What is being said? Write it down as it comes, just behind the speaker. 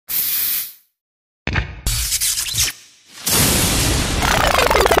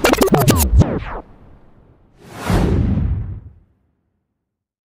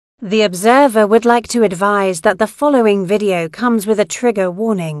The Observer would like to advise that the following video comes with a trigger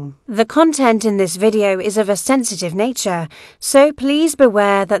warning. The content in this video is of a sensitive nature, so please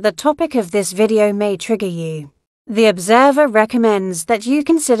beware that the topic of this video may trigger you. The Observer recommends that you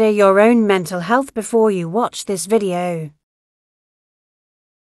consider your own mental health before you watch this video.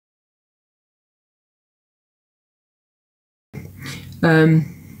 I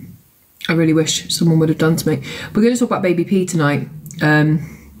really wish someone would have done to me. We're going to talk about Baby P tonight.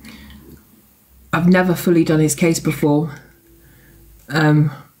 I've never fully done his case before. I'm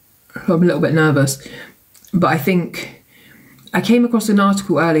a little bit nervous, but I think I came across an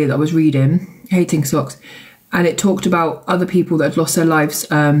article earlier that I was reading, Hating Socks, and it talked about other people that had lost their lives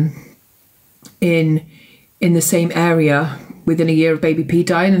in the same area within a year of Baby P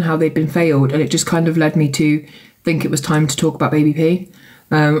dying and how they'd been failed, and it just kind of led me to think it was time to talk about Baby P.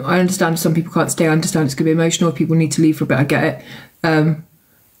 I understand some people can't stay. I understand it's going to be emotional. If people need to leave for a bit, I get it.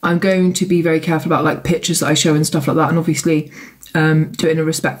 I'm going to be very careful about like pictures that I show and stuff like that, and obviously do it in a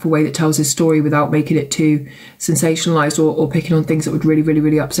respectful way that tells his story without making it too sensationalized or picking on things that would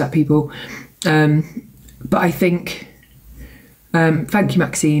really upset people. But I think, thank you,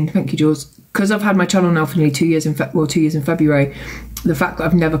 Maxine, thank you, Jules, because I've had my channel now for nearly 2 years 2 years in February. The fact that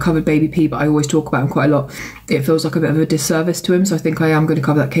I've never covered Baby P, but I always talk about him quite a lot, it feels like a bit of a disservice to him. So I think I am going to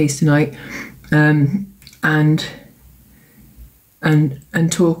cover that case tonight, and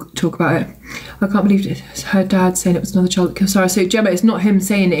talk about it. I can't believe it's her dad saying it was another child that killed Sarah. So Gemma, it's not him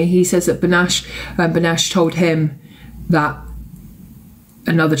saying it. He says that Banesh told him that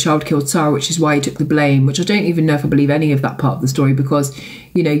another child killed Sarah, which is why he took the blame, which I don't even know if I believe any of that part of the story, because,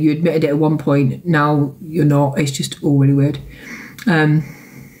 you know, you admitted it at one point, now you're not. It's just all really weird. I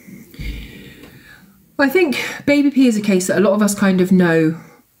think Baby P is a case that a lot of us kind of know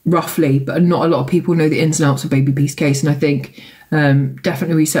roughly, but not a lot of people know the ins and outs of Baby P's case. And I think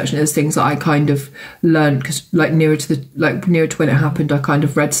definitely researching it, there's things that I kind of learned because like nearer to when it happened, I kind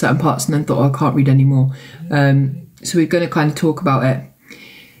of read certain parts and then thought, oh, I can't read anymore. So we're going to kind of talk about it.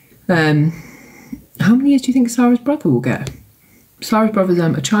 How many years do you think Sarah's brother will get? Sarah's brother's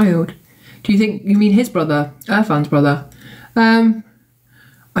a child. Do you think, you mean his brother, Irfan's brother? I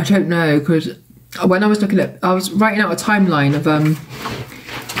don't know, because when I was looking at, I was writing out a timeline of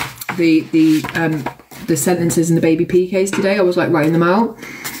the sentences in the Baby P case today. I was like writing them out,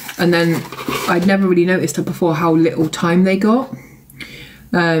 and then I'd never really noticed before how little time they got. Do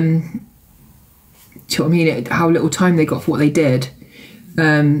you know what I mean? How little time they got for what they did.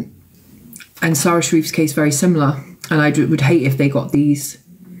 And Sarah Sharif's case very similar, and I would hate if they got these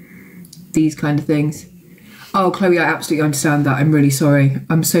kind of things. Oh, Chloe, I absolutely understand that. I'm really sorry.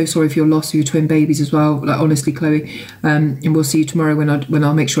 I'm so sorry for your loss of your twin babies as well. Like, honestly, Chloe. And we'll see you tomorrow when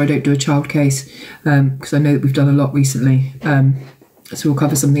I'll make sure I don't do a child case, because I know that we've done a lot recently. So we'll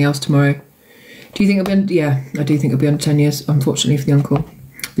cover something else tomorrow. Do you think it'll be yeah, I do think it'll be under 10 years, unfortunately, for the uncle.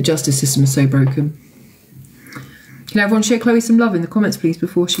 The justice system is so broken. Can everyone show Chloe some love in the comments, please,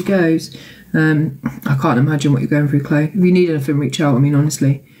 before she goes? I can't imagine what you're going through, Chloe. If you need anything, reach out. I mean,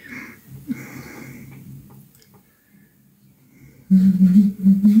 honestly.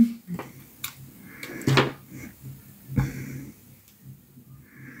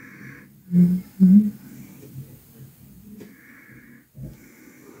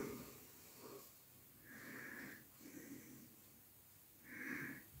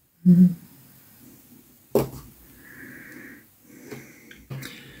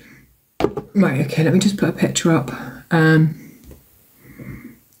 Right, okay, let me just put a picture up.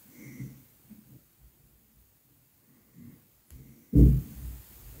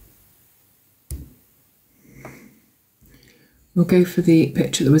 We'll go for the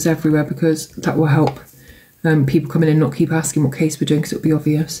picture that was everywhere, because that will help people coming in not keep asking what case we're doing, because it'll be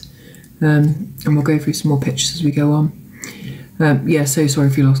obvious. And we'll go through some more pictures as we go on. Yeah, so sorry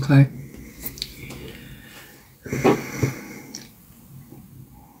if you lost Chloe.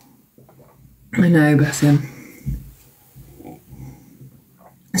 I know, bless him.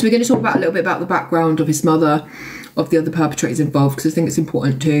 So we're going to talk about a little bit about the background of his mother, of the other perpetrators involved, because I think it's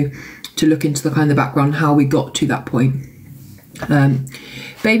important to look into the kind of background, how we got to that point.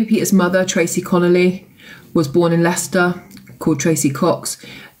 Baby Peter's mother, Tracy Connolly, was born in Leicester, called Tracy Cox,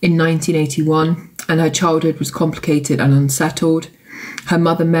 in 1981, and her childhood was complicated and unsettled. Her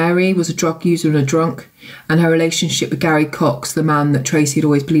mother, Mary, was a drug user and a drunk, and her relationship with Gary Cox, the man that Tracy had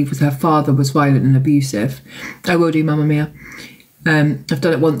always believed was her father, was violent and abusive. I will do, Mamma Mia. I've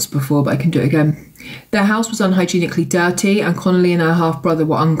done it once before, but I can do it again. Their house was unhygienically dirty, and Connolly and her half-brother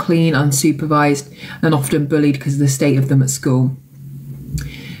were unclean, unsupervised, and often bullied because of the state of them at school.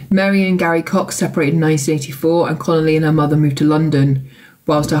 Mary and Gary Cox separated in 1984, and Connolly and her mother moved to London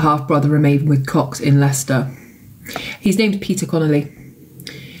whilst her half-brother remained with Cox in Leicester. He's named Peter Connolly.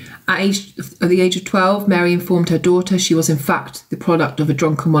 At the age of 12, Mary informed her daughter she was in fact the product of a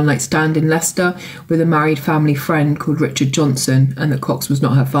drunken one-night stand in Leicester with a married family friend called Richard Johnson, and that Cox was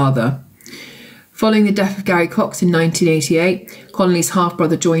not her father. Following the death of Gary Cox in 1988, Connolly's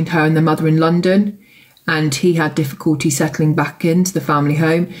half-brother joined her and their mother in London, and he had difficulty settling back into the family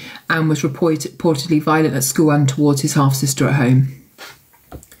home and was reportedly violent at school and towards his half-sister at home.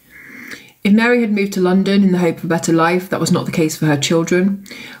 If Mary had moved to London in the hope of a better life, that was not the case for her children.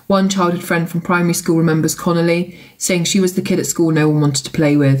 One childhood friend from primary school remembers Connolly saying she was the kid at school no one wanted to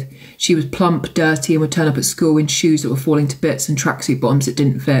play with. She was plump, dirty, and would turn up at school in shoes that were falling to bits and tracksuit bottoms that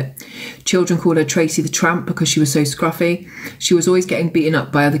didn't fit. Children called her Tracy the Tramp because she was so scruffy. She was always getting beaten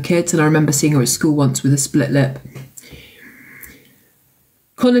up by other kids, and I remember seeing her at school once with a split lip.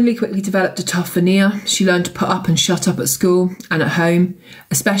 Connolly quickly developed a tough veneer. She learned to put up and shut up at school and at home,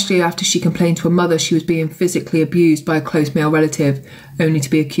 especially after she complained to her mother she was being physically abused by a close male relative, only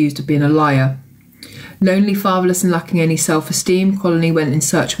to be accused of being a liar. Lonely, fatherless and lacking any self-esteem, Connolly went in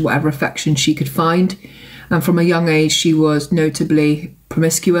search of whatever affection she could find, and from a young age she was notably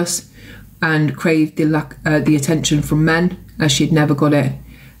promiscuous and craved the attention from men, as she'd never got it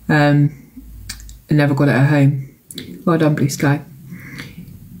at home. Well done, Blue Sky.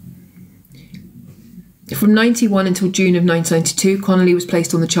 From 1991 until June of 1992, Connolly was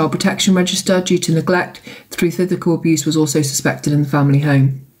placed on the Child Protection Register due to neglect. Through physical abuse was also suspected in the family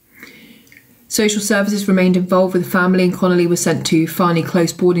home. Social services remained involved with the family, and Connolly was sent to Farney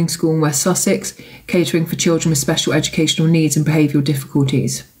Close boarding school in West Sussex, catering for children with special educational needs and behavioural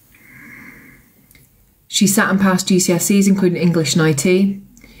difficulties. She sat and passed GCSEs, including English and IT,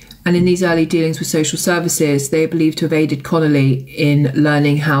 and in these early dealings with social services, they are believed to have aided Connolly in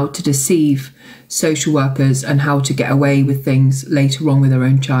learning how to deceive social workers and how to get away with things later on with her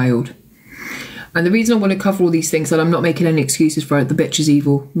own child. And the reason I want to cover all these things, that I'm not making any excuses for it, the bitch is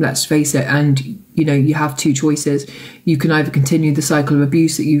evil, let's face it, and you know, you have two choices. You can either continue the cycle of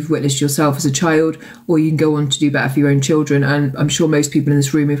abuse that you've witnessed yourself as a child, or you can go on to do better for your own children. And I'm sure most people in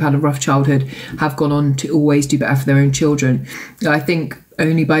this room who've had a rough childhood have gone on to always do better for their own children. I think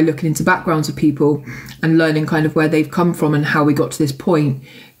only by looking into backgrounds of people and learning kind of where they've come from and how we got to this point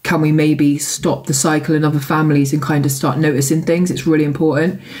can we maybe stop the cycle in other families and kind of start noticing things. It's really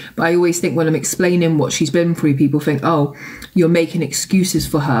important. But I always think when I'm explaining what she's been through, people think, oh, you're making excuses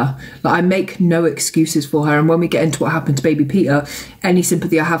for her. Like, I make no excuses for her. And when we get into what happened to baby Peter, any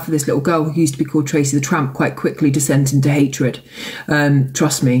sympathy I have for this little girl who used to be called Tracy the Tramp quite quickly descends into hatred.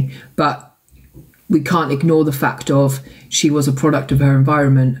 Trust me. But we can't ignore the fact of she was a product of her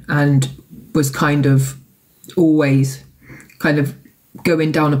environment and was kind of always kind of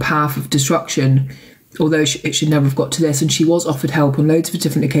going down a path of destruction, although it should never have got to this. And she was offered help on loads of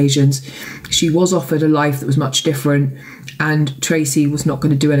different occasions. She was offered a life that was much different, and Tracy was not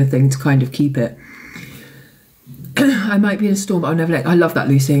going to do anything to kind of keep it. I might be in a storm, but I'll never let... I love that,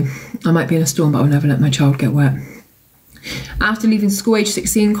 Lucy. I might be in a storm, but I'll never let my child get wet. After leaving school age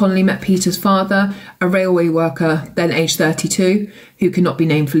 16, Connolly met Peter's father, a railway worker, then age 32, who cannot be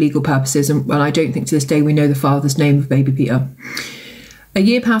named for legal purposes, and well, I don't think to this day we know the father's name of baby Peter. A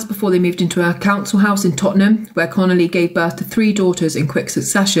year passed before they moved into a council house in Tottenham, where Connolly gave birth to 3 daughters in quick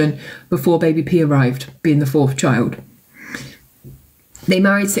succession before baby P arrived, being the 4th child. They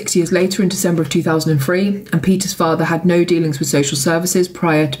married 6 years later in December of 2003, and Peter's father had no dealings with social services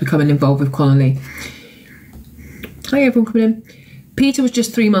prior to becoming involved with Connolly. Hi everyone coming in. Peter was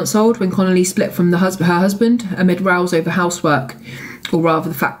just 3 months old when Connolly split from her husband amid rows over housework, or rather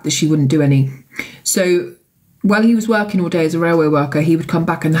the fact that she wouldn't do any. So while he was working all day as a railway worker, he would come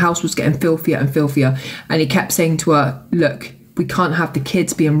back and the house was getting filthier and filthier, and he kept saying to her, look, we can't have the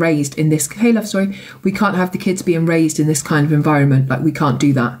kids being raised in this... Hey love, sorry. We can't have the kids being raised in this kind of environment. Like, we can't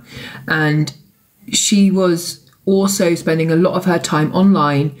do that. And she was also spending a lot of her time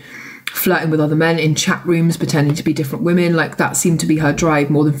online, flirting with other men in chat rooms, pretending to be different women. Like, that seemed to be her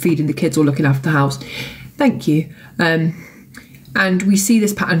drive more than feeding the kids or looking after the house. Thank you. And we see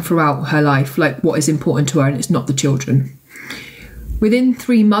this pattern throughout her life, like what is important to her, and it's not the children. Within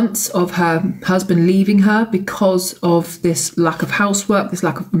 3 months of her husband leaving her because of this lack of housework, this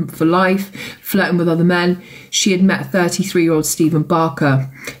lack of for life, flirting with other men, she had met 33-year-old Stephen Barker,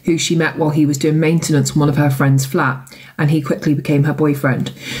 who she met while he was doing maintenance on one of her friend's flat, and he quickly became her boyfriend.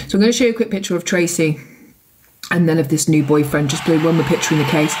 So I'm going to show you a quick picture of Tracy and then of this new boyfriend, just when we're picturing the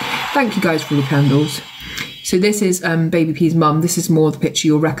case. Thank you guys for the candles. So this is baby P's mum. This is more the picture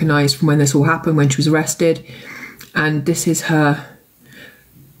you'll recognise from when this all happened, when she was arrested. And this is her...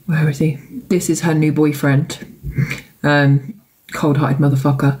 Where is he? This is her new boyfriend. cold-hearted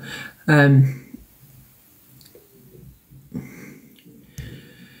motherfucker.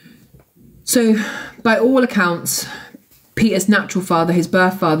 So, by all accounts, Peter's natural father, his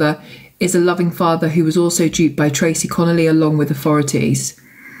birth father, is a loving father who was also duped by Tracy Connolly along with authorities.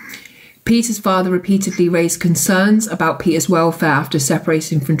 Peter's father repeatedly raised concerns about Peter's welfare after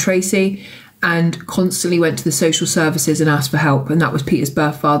separating from Tracy and constantly went to the social services and asked for help. And that was Peter's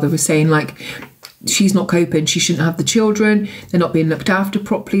birth father was saying, like, she's not coping, she shouldn't have the children, they're not being looked after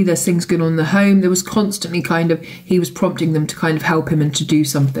properly, there's things going on in the home. There was constantly he was prompting them to kind of help him and to do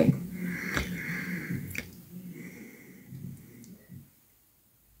something.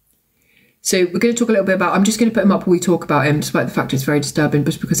 So we're going to talk a little bit about, I'm just going to put him up while we talk about him, despite the fact it's very disturbing,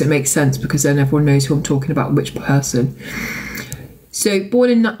 just because it makes sense, because then everyone knows who I'm talking about, which person. So born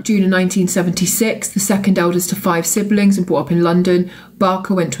in June of 1976, the second eldest of 5 siblings and brought up in London,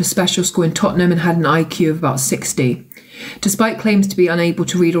 Barker went to a special school in Tottenham and had an IQ of about 60. Despite claims to be unable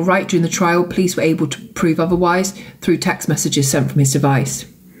to read or write during the trial, police were able to prove otherwise through text messages sent from his device.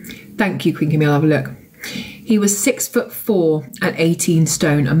 Thank you, Queen Camille, I'll have a look. He was 6'4" and 18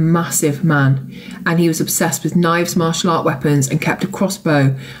 stone, a massive man, and he was obsessed with knives, martial art weapons, and kept a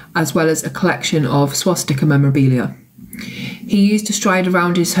crossbow, as well as a collection of swastika memorabilia. He used to stride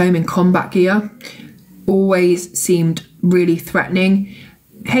around his home in combat gear, always seemed really threatening.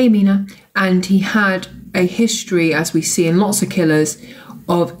 Hey, Mina. And he had a history, as we see in lots of killers,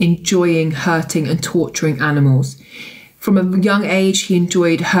 of enjoying hurting and torturing animals. From a young age, he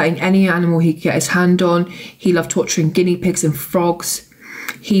enjoyed hurting any animal he could get his hand on. He loved torturing guinea pigs and frogs.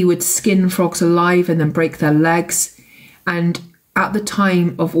 He would skin frogs alive and then break their legs. And at the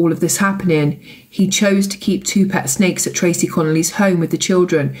time of all of this happening, he chose to keep 2 pet snakes at Tracy Connolly's home with the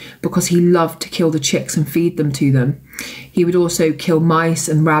children because he loved to kill the chicks and feed them to them. He would also kill mice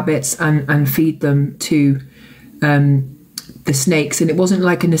and rabbits and feed them to the snakes, and it wasn't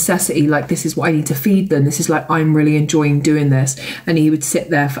like a necessity, like this is what I need to feed them. This is like, I'm really enjoying doing this, and he would sit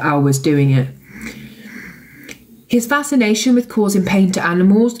there for hours doing it. His fascination with causing pain to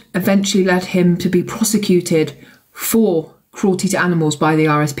animals eventually led him to be prosecuted for cruelty to animals by the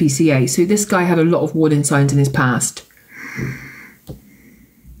RSPCA. So this guy had a lot of warning signs in his past.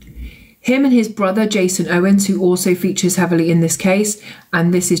 Him and his brother Jason Owens, who also features heavily in this case,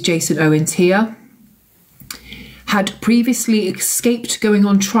 and this is Jason Owens here, had previously escaped going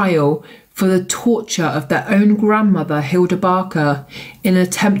on trial for the torture of their own grandmother, Hilda Barker, in an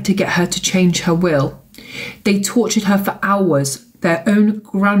attempt to get her to change her will. They tortured her for hours, their own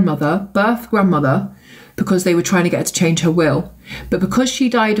grandmother, birth grandmother, because they were trying to get her to change her will. But because she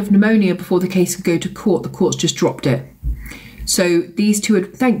died of pneumonia before the case could go to court, the courts just dropped it. So these two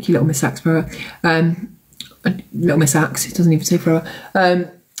had, thank you, Little Miss Axe, for her. Little Miss Axe, it doesn't even say for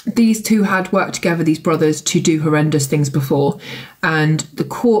her. These two had worked together, these brothers, to do horrendous things before. And the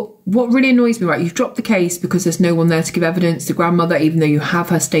court, what really annoys me, right, you've dropped the case because there's no one there to give evidence, the grandmother, even though you have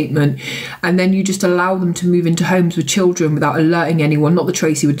her statement, and then you just allow them to move into homes with children without alerting anyone. Not that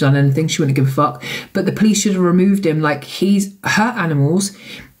Tracy would have done anything, she wouldn't give a fuck, but the police should have removed him. Like, he's hurt animals,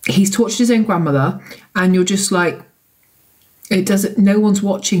 he's tortured his own grandmother, and you're just like, it doesn't, no one's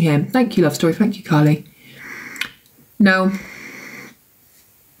watching him. Thank you, Love Story, thank you, Carly. Now,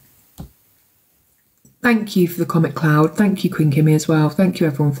 thank you for the Comic Cloud. Thank you, Queen Kimmy, as well. Thank you,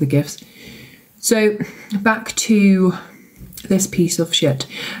 everyone, for the gifts. So, back to this piece of shit.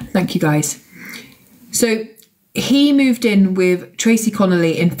 Thank you, guys. So, he moved in with Tracy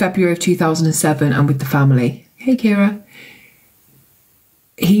Connolly in February of 2007 and with the family. Hey, Kira.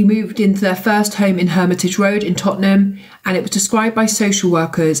 He moved into their first home in Hermitage Road in Tottenham, and it was described by social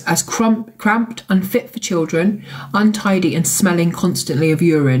workers as cramped, unfit for children, untidy and smelling constantly of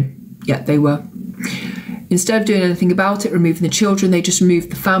urine. Yet they were. Instead of doing anything about it, removing the children, they just moved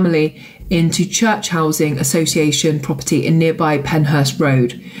the family into Church Housing Association property in nearby Penhurst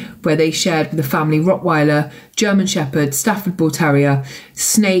Road, where they shared with the family Rottweiler, German Shepherd, Stafford Bull Terrier,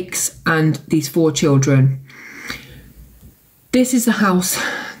 snakes, and these 4 children. This is the house,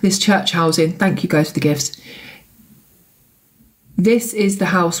 this church housing. Thank you guys for the gifts. This is the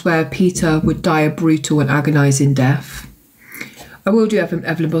house where Peter would die a brutal and agonising death. I will do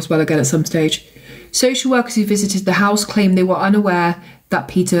Evelyn Boswell again at some stage. Social workers who visited the house claimed they were unaware that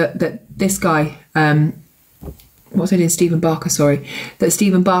this guy, Stephen Barker, sorry, that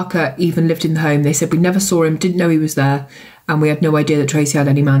Stephen Barker even lived in the home. They said, we never saw him, didn't know he was there, and we had no idea that Tracy had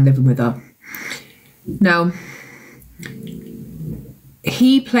any man living with her. Now,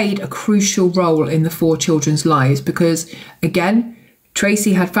 he played a crucial role in the 4 children's lives because, again,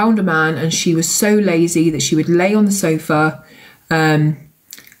 Tracy had found a man and she was so lazy that she would lay on the sofa,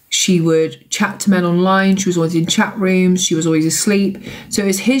 She would chat to men online. She was always in chat rooms. She was always asleep. So it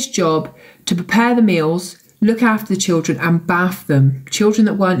was his job to prepare the meals, look after the children and bath them. Children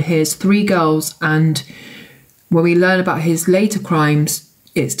that weren't his, 3 girls. And when we learn about his later crimes,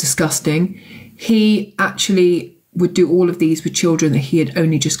 it's disgusting. He actually would do all of these with children that he had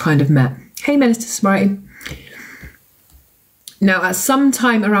only just kind of met. Hey, Minister Smarty. Now, at some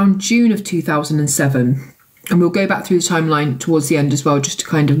time around June of 2007, and we'll go back through the timeline towards the end as well, just to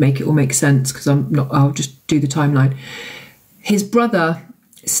kind of make it all make sense, because I'll just do the timeline. His brother,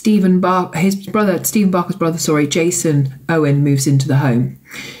 Stephen Barker's brother, Jason Owen, moves into the home.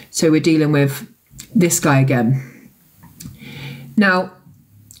 So we're dealing with this guy again. Now,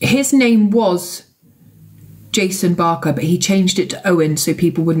 his name was Jason Barker, but he changed it to Owen so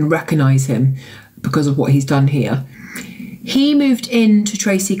people wouldn't recognise him because of what he's done here. He moved into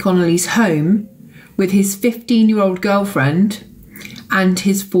Tracy Connolly's home with his 15-year-old girlfriend and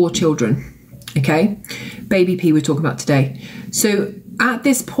his 4 children. Okay, Baby P we're talking about today. So at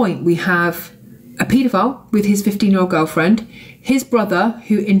this point we have a paedophile with his 15-year-old girlfriend, his brother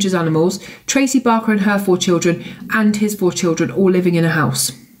who injures animals, Tracy Barker and her 4 children, and his 4 children all living in a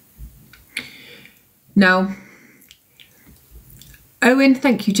house. Now, Owen,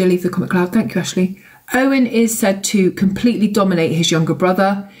 thank you Jilly for the comment cloud, thank you Ashley. Owen is said to completely dominate his younger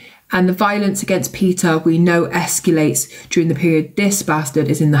brother, and the violence against Peter we know escalates during the period this bastard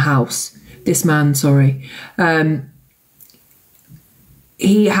is in the house. This man, sorry.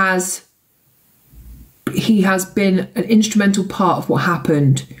 He has been an instrumental part of what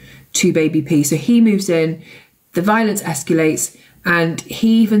happened to Baby P. So he moves in, the violence escalates, and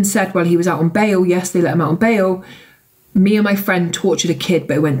he even said while he was out on bail, yes, they let him out on bail, me and my friend tortured a kid,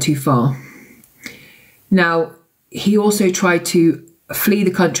 but it went too far. Now, he also tried to flee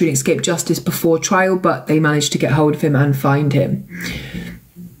the country and escape justice before trial, but they managed to get hold of him and find him.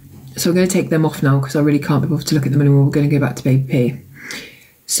 So I'm going to take them off now because I really can't be bothered to look at them anymore. We're going to go back to Baby P.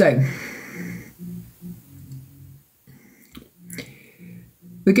 So,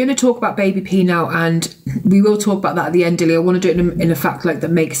 we're going to talk about Baby P now, and we will talk about that at the end, Dilly. I want to do it in a fact like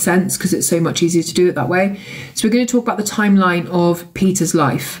that makes sense because it's so much easier to do it that way. So we're going to talk about the timeline of Peter's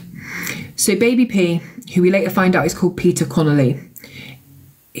life. So Baby P, who we later find out is called Peter Connolly,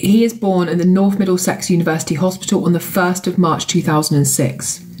 he is born in the North Middlesex University Hospital on the 1st of March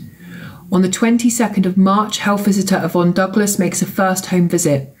 2006. On the 22nd of March, health visitor Yvonne Douglas makes a first home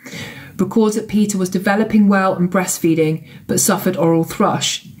visit, records that Peter was developing well and breastfeeding, but suffered oral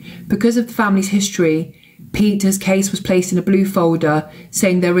thrush. Because of the family's history, Peter's case was placed in a blue folder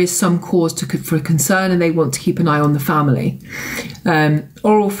saying there is some cause for concern and they want to keep an eye on the family.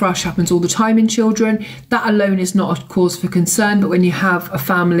 Oral thrush happens all the time in children. That alone is not a cause for concern, but when you have a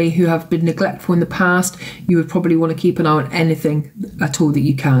family who have been neglectful in the past, you would probably want to keep an eye on anything at all that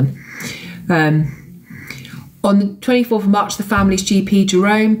you can. On the 24th of March, the family's GP,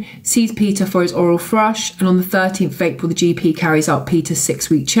 Jerome, sees Peter for his oral thrush, and on the 13th of April, the GP carries out Peter's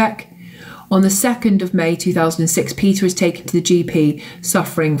 6-week check. On the 2nd of May 2006, Peter is taken to the GP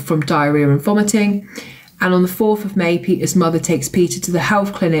suffering from diarrhoea and vomiting. And on the 4th of May, Peter's mother takes Peter to the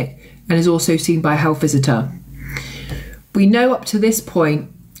health clinic and is also seen by a health visitor. We know up to this point,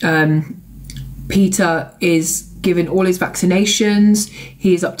 Peter is given all his vaccinations.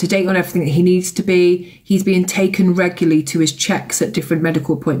 He is up to date on everything that he needs to be. He's being taken regularly to his checks at different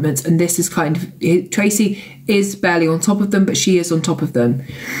medical appointments. And this is kind of, Tracy is barely on top of them, but she is on top of them.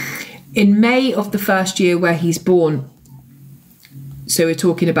 In May of the first year where he's born, so we're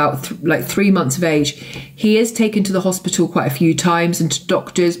talking about like 3 months of age, he is taken to the hospital quite a few times and to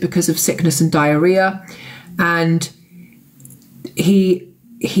doctors because of sickness and diarrhea. And he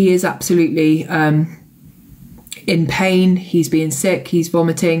is absolutely in pain. He's being sick, he's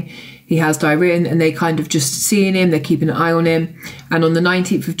vomiting, he has diarrhea, and they kind of just seeing him, they're keeping an eye on him. And on the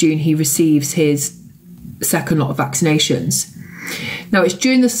 19th of June, he receives his second lot of vaccinations. Now, it's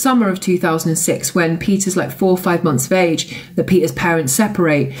during the summer of 2006 when Peter's like 4 or 5 months of age that Peter's parents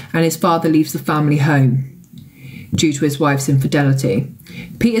separate and his father leaves the family home due to his wife's infidelity.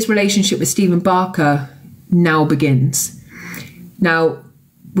 Peter's relationship with Stephen Barker now begins. Now,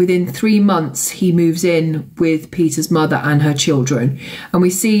 within 3 months, he moves in with Peter's mother and her children. And we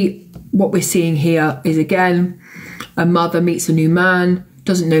see what we're seeing here is, again, a mother meets a new man,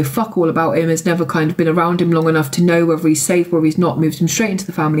 doesn't know fuck all about him, has never kind of been around him long enough to know whether he's safe or he's not, moves him straight into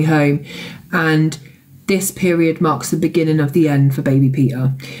the family home. And this period marks the beginning of the end for baby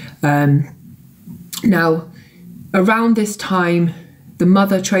Peter. Now, around this time, the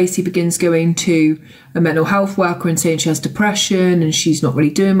mother, Tracy, begins going to a mental health worker and saying she has depression and she's not really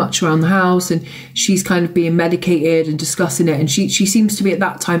doing much around the house, and she's kind of being medicated and discussing it. And she seems to be at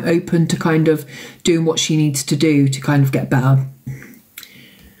that time open to kind of doing what she needs to do to kind of get better.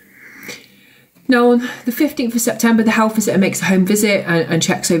 Now, on the 15th of September, the health visitor makes a home visit and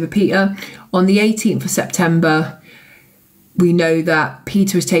checks over Peter. On the 18th of September, we know that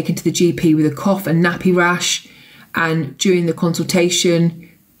Peter is taken to the GP with a cough and nappy rash. And during the consultation,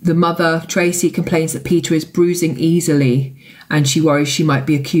 the mother, Tracy, complains that Peter is bruising easily and she worries she might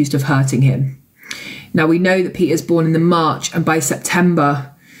be accused of hurting him. Now, we know that Peter's born in the March, and by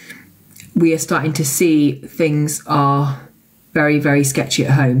September, we are starting to see things are very, very sketchy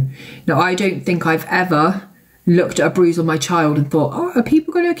at home. Now, I don't think I've ever looked at a bruise on my child and thought, oh, are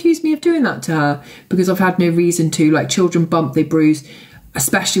people going to accuse me of doing that to her? Because I've had no reason to. Like, children bump, they bruise,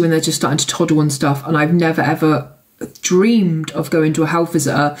 especially when they're just starting to toddle and stuff. And I've never, ever dreamed of going to a health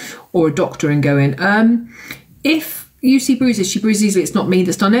visitor or a doctor and going, if you see bruises, she bruises easily, it's not me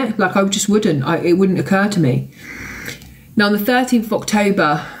that's done it. Like, I just wouldn't. It wouldn't occur to me. Now, on the 13th of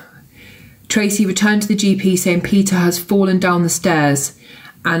October, Tracy returned to the GP saying Peter has fallen down the stairs,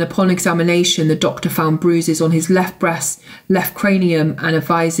 and upon examination, the doctor found bruises on his left breast, left cranium, and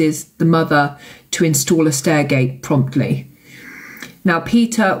advises the mother to install a stair gate promptly. Now,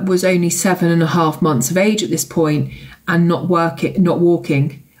 Peter was only 7.5 months of age at this point and not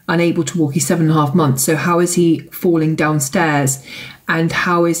walking, unable to walk. He's 7.5 months. So how is he falling downstairs, and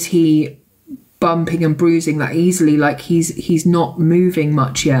how is he bumping and bruising that easily? Like, he's not moving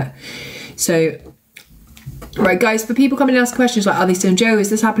much yet. So, right, guys, for people coming and ask questions like, are they still in jail?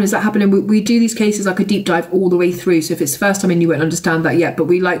 Is this happening? Is that happening? We do these cases like a deep dive all the way through. So if it's the first time in, you won't understand that yet. But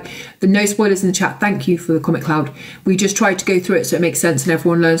we like the no spoilers in the chat. Thank you for the comment cloud. We just try to go through it so it makes sense and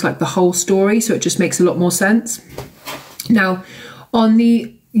everyone learns like the whole story. So it just makes a lot more sense. Now, on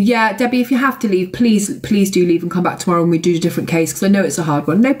the... Yeah, Debbie, if you have to leave, please do leave and come back tomorrow and we do a different case, because I know it's a hard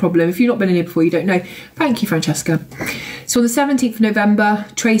one. No problem. If you've not been in here before, you don't know. Thank you, Francesca. So on the 17th of November,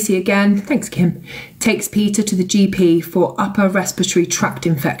 Tracy again, thanks Kim, takes Peter to the GP for upper respiratory tract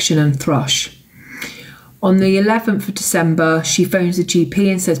infection and thrush. On the 11th of December, she phones the GP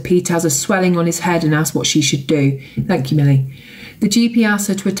and says Peter has a swelling on his head and asks what she should do. Thank you, Millie. The GP asks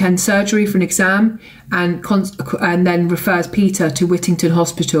her to attend surgery for an exam and then refers Peter to Whittington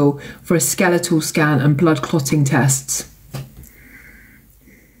Hospital for a skeletal scan and blood clotting tests.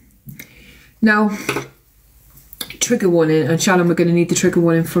 Now, trigger warning, and Shalom, we're going to need the trigger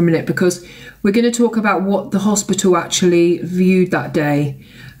warning for a minute because we're going to talk about what the hospital actually viewed that day.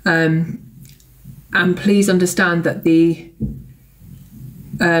 And please understand that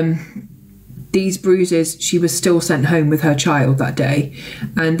these bruises, she was still sent home with her child that day.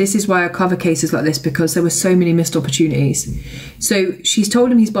 And this is why I cover cases like this, because there were so many missed opportunities. So she's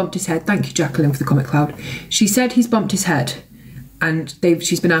told him he's bumped his head. Thank you, Jacqueline, for the comment cloud. She said he's bumped his head and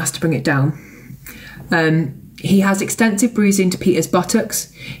she's been asked to bring it down. He has extensive bruising to Peter's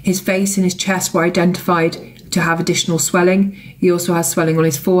buttocks. His face and his chest were identified to have additional swelling. He also has swelling on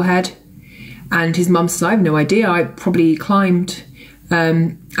his forehead. And his mum says, I have no idea, I probably climbed.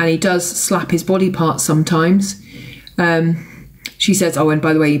 And he does slap his body parts sometimes. She says, oh, and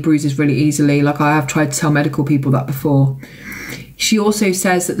by the way, he bruises really easily. Like, I have tried to tell medical people that before. She also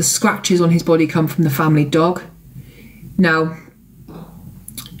says that the scratches on his body come from the family dog. Now,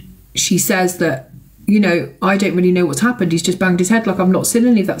 she says that, you know, I don't really know what's happened. He's just banged his head. Like, I've not seen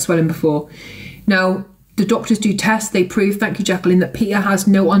any of that swelling before. Now, the doctors do tests. They prove, thank you, Jacqueline, that Peter has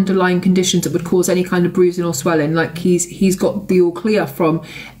no underlying conditions that would cause any kind of bruising or swelling. Like, he's got the all clear from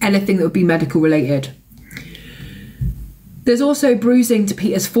anything that would be medical related. There's also bruising to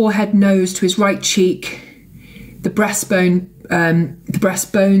Peter's forehead, nose, to his right cheek, the breastbone,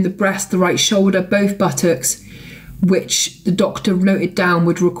 the breast, the right shoulder, both buttocks, which the doctor noted down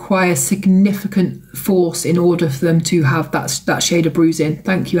would require significant force in order for them to have that shade of bruising.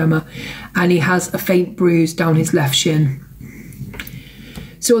 Thank you, Emma. And he has a faint bruise down his left shin.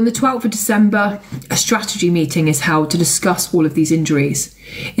 So on the 12th of December, a strategy meeting is held to discuss all of these injuries.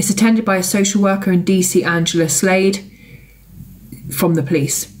 It's attended by a social worker in DC, Angela Slade, from the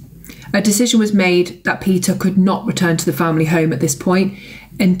police. A decision was made that Peter could not return to the family home at this point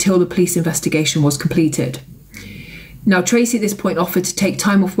until the police investigation was completed. Now, Tracy at this point offered to take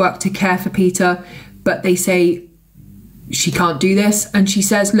time off work to care for Peter, but they say she can't do this. And she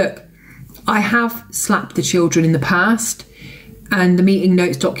says, look, I have slapped the children in the past, and the meeting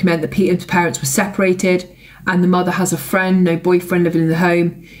notes document that Peter's parents were separated and the mother has a friend, no boyfriend living in the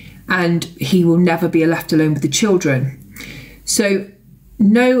home, and he will never be left alone with the children. So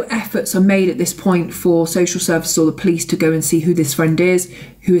no efforts are made at this point for social services or the police to go and see who this friend is,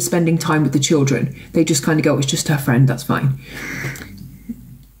 who is spending time with the children. They just kind of go, it's just her friend, that's fine.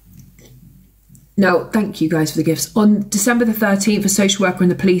 Now, thank you guys for the gifts. On December the 13th, a social worker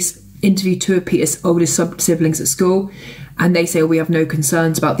and the police interviewed 2 of Peter's oldest siblings at school, and they say, we have no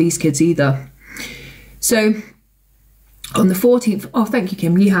concerns about these kids either. So on the 14th, oh, thank you,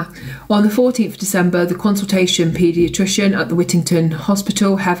 Kim. Yeah. On the 14th of December, the consultation paediatrician at the Whittington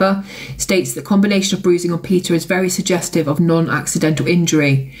Hospital, Heather, states the combination of bruising on Peter is very suggestive of non-accidental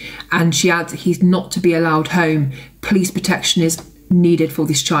injury. And she adds that he's not to be allowed home. Police protection is needed for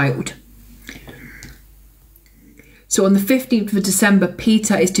this child. So on the 15th of December,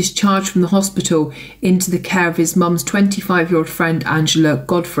 Peter is discharged from the hospital into the care of his mum's 25-year-old friend, Angela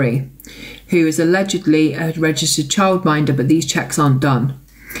Godfrey, who is allegedly a registered childminder, but these checks aren't done.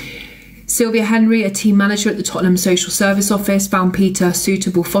 Sylvia Henry, a team manager at the Tottenham Social Service Office, found Peter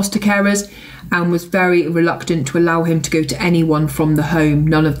suitable foster carers and was very reluctant to allow him to go to anyone from the home,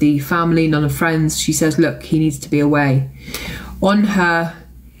 none of the family, none of friends. She says, look, he needs to be away. On her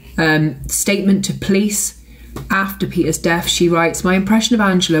statement to police after Peter's death, she writes, my impression of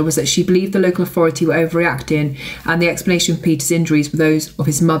Angela was that she believed the local authority were overreacting and the explanation for Peter's injuries were those of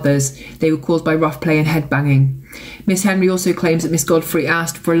his mother's. They were caused by rough play and headbanging. Miss Henry also claims that Miss Godfrey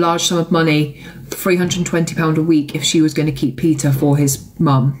asked for a large sum of money, £320 a week, if she was going to keep Peter for his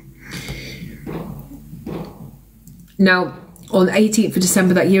mum. Now, on the 18th of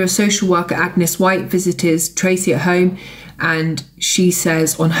December that year, a social worker, Agnes White, visited Tracy at home, and she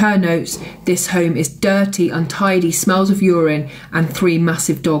says on her notes, this home is dirty, untidy, smells of urine, and 3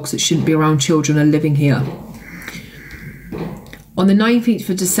 massive dogs that shouldn't be around children are living here. On the 19th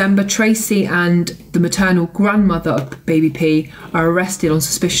of December, Tracy and the maternal grandmother of baby P are arrested on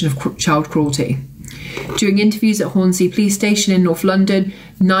suspicion of child cruelty. During interviews at Hornsey Police Station in North London,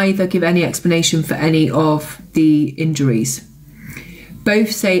 neither give any explanation for any of the injuries.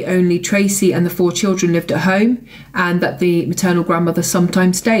 Both say only Tracy and the 4 children lived at home and that the maternal grandmother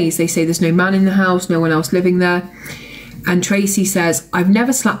sometimes stays. They say there's no man in the house, no one else living there. And Tracy says, I've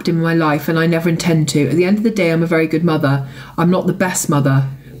never slapped him in my life and I never intend to. At the end of the day, I'm a very good mother. I'm not the best mother,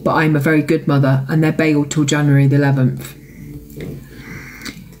 but I'm a very good mother. And they're bailed till January the 11th.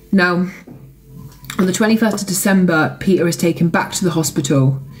 Now, on the 21st of December, Peter is taken back to the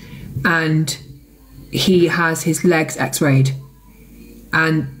hospital and he has his legs x-rayed.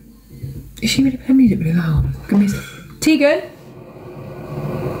 And is she really loud? Give me a Tegan?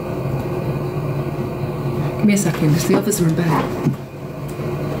 Give me a second, because the others are in bed.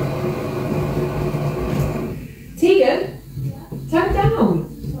 Tegan? Yeah. Turn it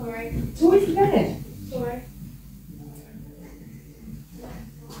down. Sorry. It's always in bed. Sorry.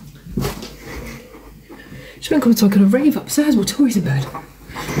 She won't come to a rave upstairs while Tori's in bed.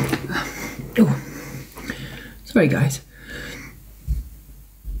 Oh. Sorry, guys.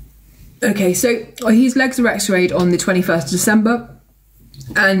 Okay, so his legs are x-rayed on the 21st of December,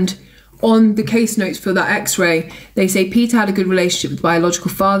 and on the case notes for that x-ray, they say Peter had a good relationship with the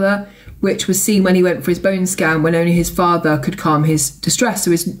biological father, which was seen when he went for his bone scan when only his father could calm his distress, so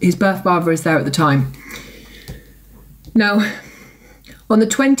his birth father is there at the time. Now, on the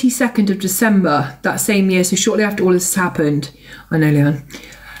 22nd of December that same year, so shortly after all this has happened, I know, Leon,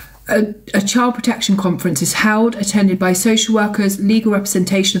 a child protection conference is held, attended by social workers, legal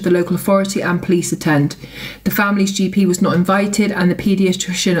representation of the local authority and police attend. The family's GP was not invited and the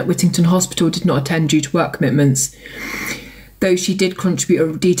paediatrician at Whittington Hospital did not attend due to work commitments, though she did contribute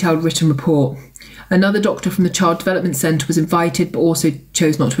a detailed written report. Another doctor from the Child Development Centre was invited but also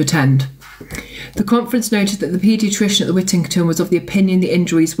chose not to attend. The conference noted that the paediatrician at the Whittington was of the opinion the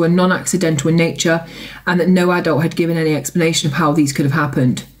injuries were non-accidental in nature and that no adult had given any explanation of how these could have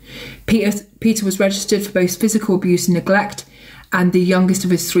happened. Peter was registered for both physical abuse and neglect, and the youngest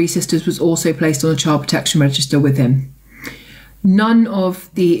of his 3 sisters was also placed on a child protection register with him. None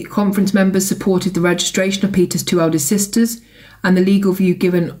of the conference members supported the registration of Peter's 2 eldest sisters, and the legal view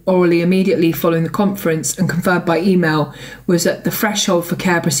given orally immediately following the conference and confirmed by email was that the threshold for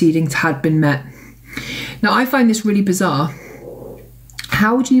care proceedings had been met. Now, I find this really bizarre.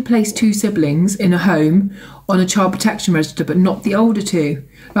 How do you place 2 siblings in a home on a child protection register but not the older 2?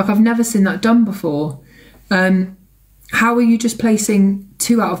 Like, I've never seen that done before. How are you just placing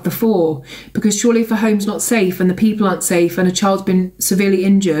 2 out of the 4? Because surely if a home's not safe and the people aren't safe and a child's been severely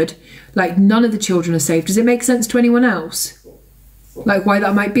injured, like, none of the children are safe. Does it make sense to anyone else? Like, why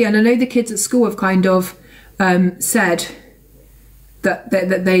that might be? And I know the kids at school have kind of said that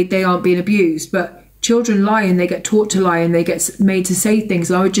they aren't being abused, but children lie and they get taught to lie and they get made to say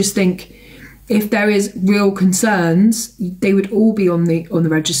things. And I would just think, if there is real concerns, they would all be on the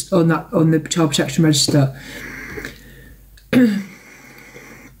register, on the child protection register.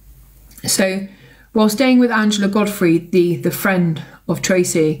 So, while staying with Angela Godfrey, the friend of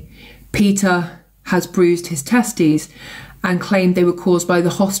Tracy, Peter has bruised his testes and claimed they were caused by the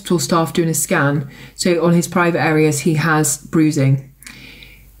hospital staff doing a scan. So on his private areas, he has bruising.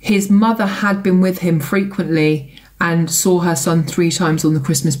 His mother had been with him frequently and saw her son 3 times on the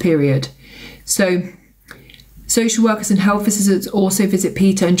Christmas period. So social workers and health visitors also visit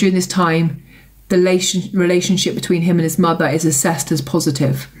Peter, and during this time, the relationship between him and his mother is assessed as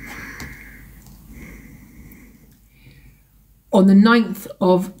positive. On the 9th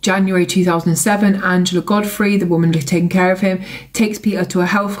of January 2007, Angela Godfrey, the woman taking care of him, takes Peter to a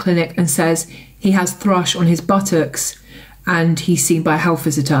health clinic and says he has thrush on his buttocks and he's seen by a health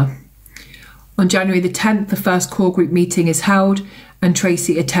visitor. On January the 10th, the first core group meeting is held and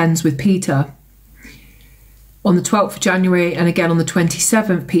Tracy attends with Peter. On the 12th of January and again on the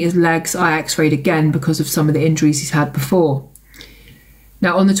 27th, Peter's legs are x-rayed again because of some of the injuries he's had before.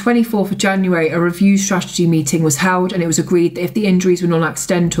 Now, on the 24th of January, a review strategy meeting was held and it was agreed that if the injuries were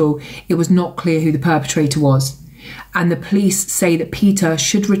non-accidental, it was not clear who the perpetrator was. And the police say that Peter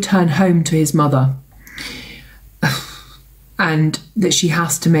should return home to his mother and that she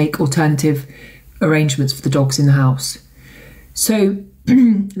has to make alternative arrangements for the dogs in the house. So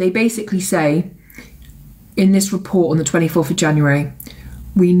they basically say in this report on the 24th of January,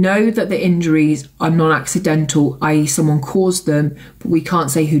 we know that the injuries are non-accidental, i.e. someone caused them, but we can't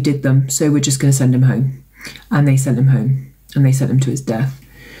say who did them, so we're just going to send him home. And they sent him home, and they sent him to his death.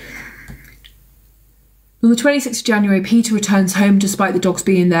 On the 26th of January, Peter returns home despite the dogs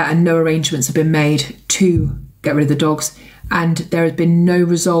being there and no arrangements have been made to get rid of the dogs, and there has been no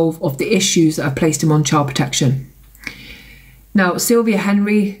resolve of the issues that have placed him on child protection. Now, Sylvia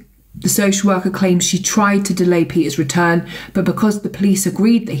Henry, the social worker, claims she tried to delay Peter's return, but because the police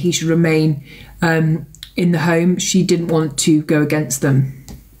agreed that he should remain in the home, she didn't want to go against them.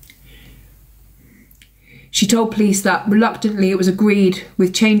 She told police that reluctantly it was agreed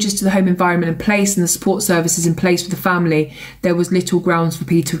with changes to the home environment in place and the support services in place for the family, there was little grounds for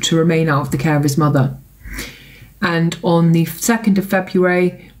Peter to remain out of the care of his mother. And on the 2nd of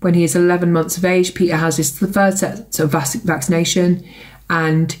February, when he is 11 months of age, Peter has his third set of vaccination,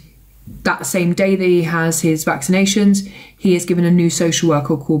 and that same day that he has his vaccinations, he is given a new social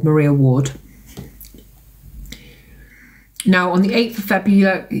worker called Maria Ward. Now, on the 8th of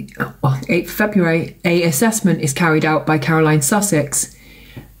February, a assessment is carried out by Caroline Sussex,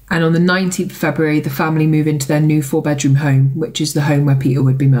 and on the 19th of February, the family move into their new 4-bedroom home, which is the home where Peter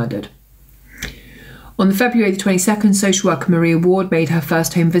would be murdered. On the February the 22nd, social worker Maria Ward made her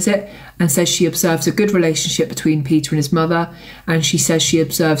first home visit and says she observes a good relationship between Peter and his mother, and she says she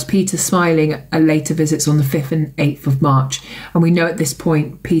observes Peter smiling at later visits on the 5th and 8th of March. And we know at this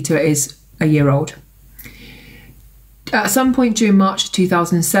point Peter is a year old. At some point during March of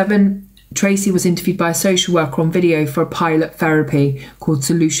 2007, Tracy was interviewed by a social worker on video for a pilot therapy called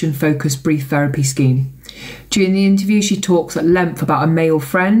Solution Focused Brief Therapy Scheme. During the interview, she talks at length about a male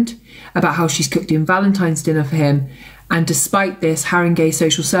friend, about how she's cooked in Valentine's dinner for him, and despite this, Haringey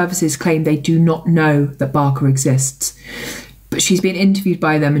Social Services claim they do not know that Barker exists. But she's been interviewed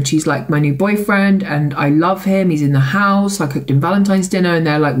by them and she's like, my new boyfriend, and I love him, he's in the house, I cooked in Valentine's dinner, and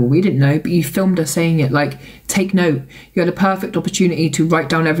they're like, well, we didn't know, but you filmed her saying it. Like, take note. You had a perfect opportunity to write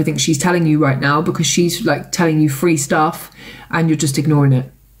down everything she's telling you right now, because she's like telling you free stuff and you're just ignoring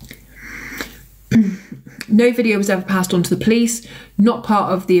it. No video was ever passed on to the police, not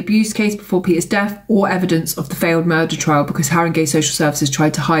part of the abuse case before Peter's death or evidence of the failed murder trial, because Haringey Social Services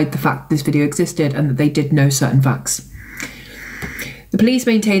tried to hide the fact that this video existed and that they did know certain facts. The police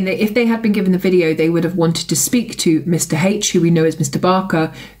maintain that if they had been given the video, they would have wanted to speak to Mr. H, who we know as Mr.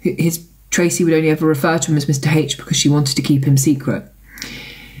 Barker. Tracy would only ever refer to him as Mr. H because she wanted to keep him secret.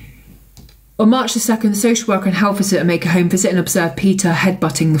 On March the 2nd, the social worker and health visitor make a home visit and observe Peter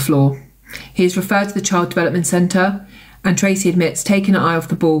headbutting the floor. He is referred to the Child Development Centre, and Tracy admits taking her eye off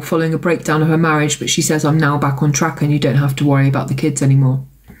the ball following a breakdown of her marriage, but she says, I'm now back on track and you don't have to worry about the kids anymore.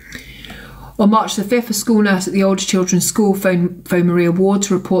 On March the 5th, a school nurse at the older children's school phoned Maria Ward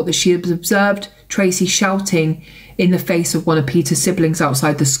to report that she had observed Tracy shouting in the face of one of Peter's siblings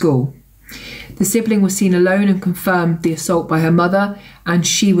outside the school. The sibling was seen alone and confirmed the assault by her mother, and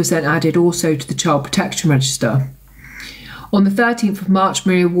she was then added also to the Child Protection Register. On the 13th of March,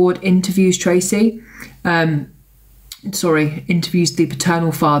 Maria Ward interviews Tracy, interviews the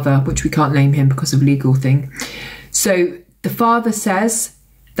paternal father, which we can't name him because of legal thing. So the father says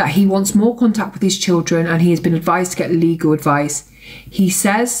that he wants more contact with his children and he has been advised to get legal advice. He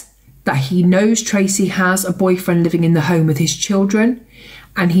says that he knows Tracy has a boyfriend living in the home with his children,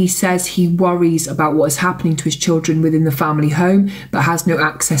 and he says he worries about what is happening to his children within the family home but has no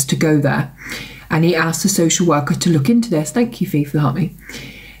access to go there. And he asked the social worker to look into this. Thank you, Fee, for the help me.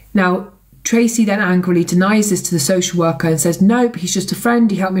 Now, Tracy then angrily denies this to the social worker and says, nope, he's just a friend,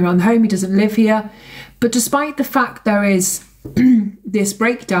 he helped me around the home, he doesn't live here. But despite the fact there is this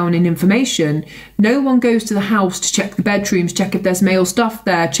breakdown in information, no one goes to the house to check the bedrooms, check if there's male stuff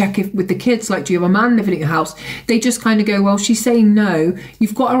there, check if with the kids, like, do you have a man living at your house? They just kind of go, well, she's saying no.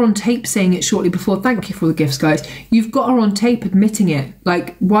 You've got her on tape saying it shortly before. Thank you for all the gifts, guys. You've got her on tape admitting it.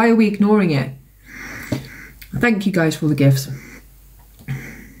 Like, why are we ignoring it? Thank you guys for all the gifts.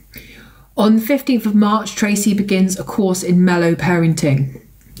 On the 15th of March, Tracy begins a course in mellow parenting.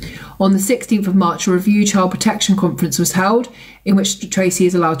 On the 16th of March, a review child protection conference was held in which Tracy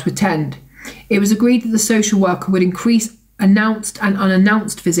is allowed to attend. It was agreed that the social worker would increase announced and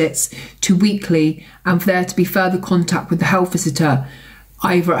unannounced visits to weekly, and for there to be further contact with the health visitor,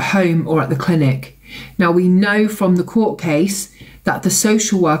 either at home or at the clinic. Now, we know from the court case that the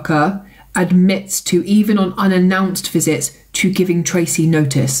social worker admits to, even on unannounced visits, to giving Tracy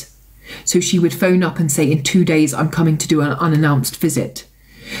notice. So she would phone up and say, in 2 days, I'm coming to do an unannounced visit.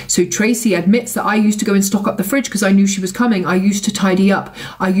 So Tracy admits that I used to go and stock up the fridge because I knew she was coming. I used to tidy up.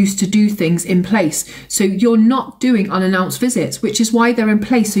 I used to do things in place. So you're not doing unannounced visits, which is why they're in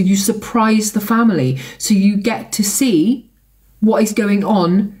place. So you surprise the family. So you get to see what is going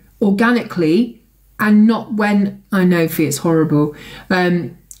on organically, and not when, I know, Fee, it's horrible.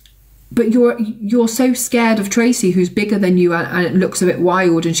 But you're so scared of Tracy, who's bigger than you, and it looks a bit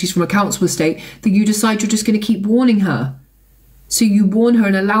wild, and she's from a council estate, that you decide you're just going to keep warning her. So you warn her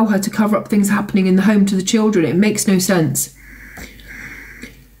and allow her to cover up things happening in the home to the children. It makes no sense.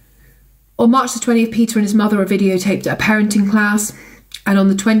 On March the 20th, Peter and his mother are videotaped at a parenting class. And on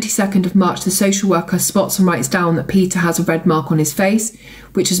the 22nd of March, the social worker spots and writes down that Peter has a red mark on his face,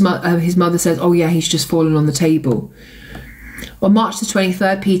 which his mother says, oh yeah, he's just fallen on the table. On March the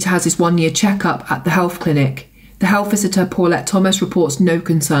 23rd, Peter has his 1 year checkup at the health clinic. The health visitor, Paulette Thomas, reports no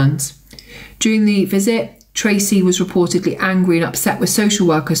concerns. During the visit, Tracy was reportedly angry and upset with social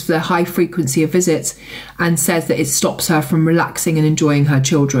workers for their high frequency of visits, and says that it stops her from relaxing and enjoying her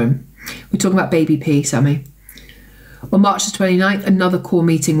children. We're talking about baby P, Sammy. On March the 29th, another core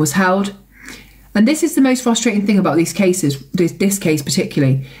meeting was held. And this is the most frustrating thing about these cases, this case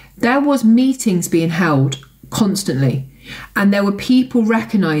particularly. There was meetings being held constantly, and there were people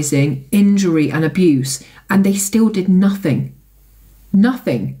recognising injury and abuse, and they still did nothing.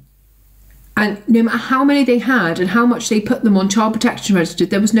 Nothing. And no matter how many they had and how much they put them on child protection register,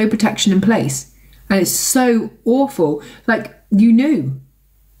 there was no protection in place. And it's so awful. Like, you knew.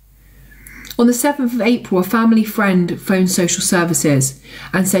 On the 7th of April, a family friend phones social services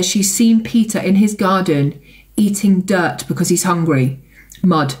and says she's seen Peter in his garden eating dirt because he's hungry,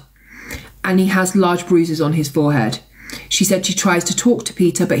 mud, and he has large bruises on his forehead. She said she tries to talk to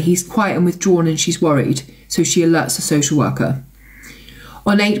Peter, but he's quiet and withdrawn, and she's worried, so she alerts the social worker.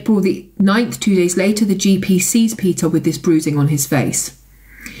 On April the 9th, 2 days later, the GP sees Peter with this bruising on his face.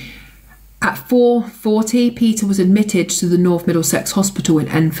 At 4:40, Peter was admitted to the North Middlesex Hospital in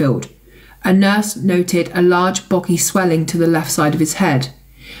Enfield. A nurse noted a large boggy swelling to the left side of his head,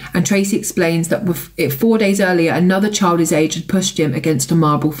 and Tracy explains that 4 days earlier, another child his age had pushed him against a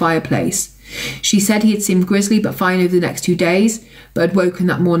marble fireplace. She said he had seemed grisly but fine over the next 2 days, but had woken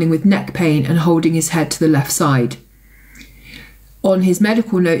that morning with neck pain and holding his head to the left side. On his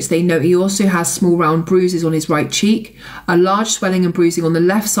medical notes, they note he also has small round bruises on his right cheek, a large swelling and bruising on the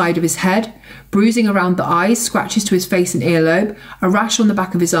left side of his head, bruising around the eyes, scratches to his face and earlobe, a rash on the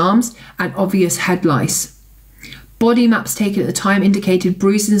back of his arms, and obvious head lice. Body maps taken at the time indicated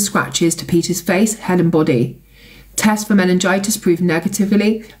bruises and scratches to Peter's face, head and body. Tests for meningitis proved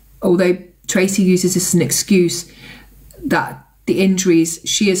negatively, although Tracy uses this as an excuse that the injuries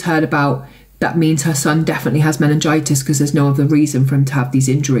she has heard about, that means her son definitely has meningitis because there's no other reason for him to have these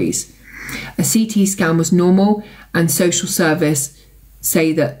injuries. A CT scan was normal, and social service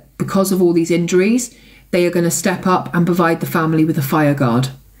say that because of all these injuries, they are going to step up and provide the family with a fire guard.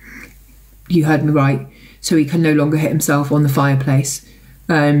 You heard me right. So he can no longer hit himself on the fireplace.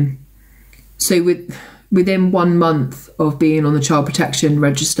 So within 1 month of being on the child protection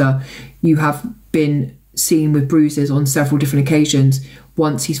register, you have been seen with bruises on several different occasions.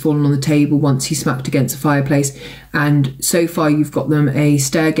 Once he's fallen on the table, once he's smacked against a fireplace, and so far you've got them a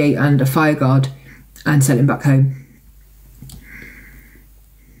stairgate and a fire guard and sent him back home.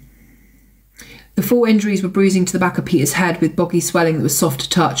 The full injuries were bruising to the back of Peter's head with boggy swelling that was soft to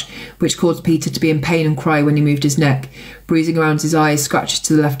touch, which caused Peter to be in pain and cry when he moved his neck, bruising around his eyes, scratches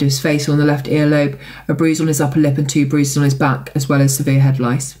to the left of his face or on the left earlobe, a bruise on his upper lip and 2 bruises on his back, as well as severe head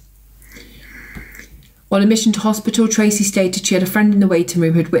lice. On admission to hospital, Tracy stated she had a friend in the waiting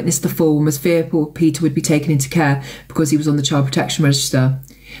room who had witnessed the fall and was fearful Peter would be taken into care because he was on the child protection register.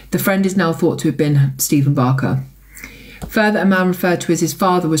 The friend is now thought to have been Stephen Barker. Further, a man referred to as his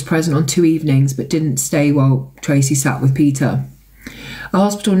father was present on 2 evenings but didn't stay while Tracy sat with Peter. A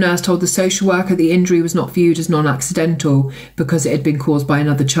hospital nurse told the social worker the injury was not viewed as non-accidental because it had been caused by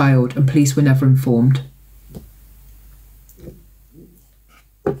another child, and police were never informed.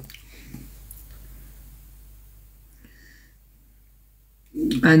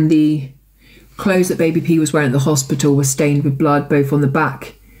 And the clothes that baby P was wearing at the hospital were stained with blood both on the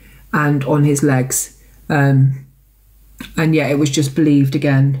back and on his legs. And yet it was just believed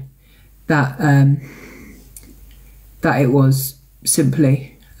again that that it was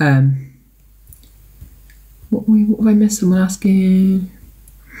simply what have I missed? Someone asking,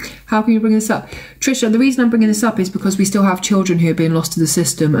 how can you bring this up? Trisha, the reason I'm bringing this up is because we still have children who are being lost to the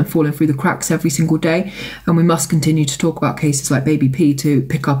system and falling through the cracks every single day, and we must continue to talk about cases like baby P to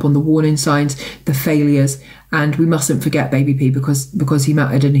pick up on the warning signs, the failures, and we mustn't forget baby P because he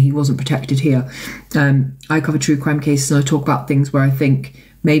mattered and he wasn't protected here. I cover true crime cases and I talk about things where I think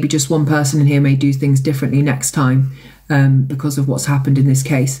maybe just one person in here may do things differently next time because of what's happened in this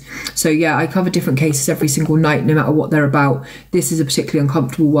case. So yeah, I cover different cases every single night, no matter what they're about. This is a particularly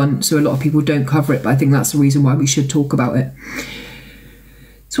uncomfortable one, so a lot of people don't cover it, but I think that's the reason why we should talk about it.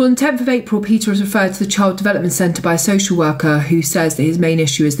 So on the 10th of April, Peter was referred to the Child Development Centre by a social worker who says that his main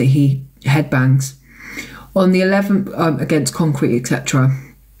issue is that he headbangs. On the 11th, against concrete, etc.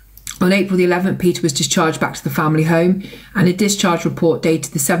 On April the 11th, Peter was discharged back to the family home, and a discharge report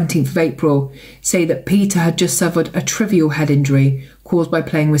dated the 17th of April say that Peter had just suffered a trivial head injury caused by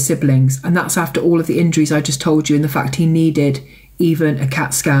playing with siblings, and that's after all of the injuries I just told you and the fact he needed even a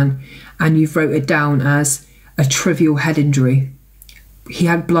CAT scan, and you've wrote it down as a trivial head injury. He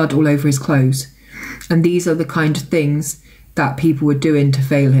had blood all over his clothes, and these are the kind of things that people were doing to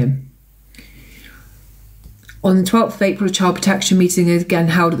fail him. On the 12th of April, a child protection meeting is again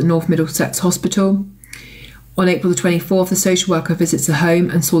held at the North Middlesex Hospital. On April the 24th, the social worker visits the home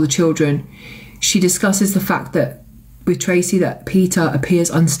and saw the children. She discusses the fact that with Tracy that Peter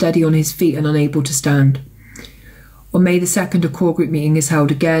appears unsteady on his feet and unable to stand. On May the 2nd, a core group meeting is held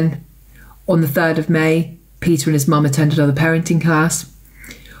again. On the 3rd of May, Peter and his mum attended another parenting class.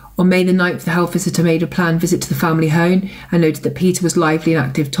 On May the 9th, the health visitor made a planned visit to the family home and noted that Peter was lively and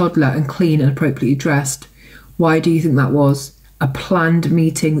active toddler and clean and appropriately dressed. Why do you think that was? A planned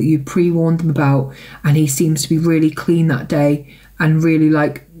meeting that you pre-warned them about, and he seems to be really clean that day and really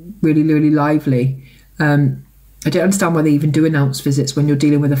lively. I don't understand why they even do announce visits when you're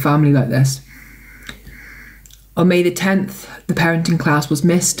dealing with a family like this. On May the 10th, the parenting class was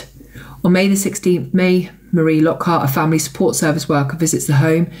missed. On May the 16th, Marie Lockhart, a family support service worker, visits the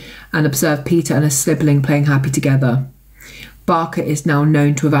home and observed Peter and a sibling playing happy together. Barker is now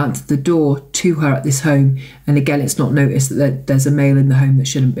known to have answered the door to her at this home, and again it's not noticed that there's a male in the home that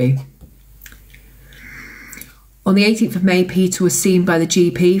shouldn't be. On the 18th of May, Peter was seen by the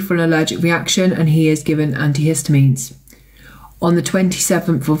GP for an allergic reaction and he is given antihistamines. On the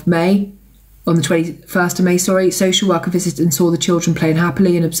 21st of May, social worker visited and saw the children playing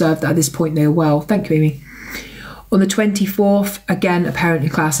happily and observed that at this point they are well. Thank you, Amy. On the 24th, again a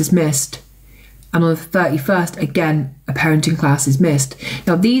parenting class is missed. And on the 31st, again, a parenting class is missed.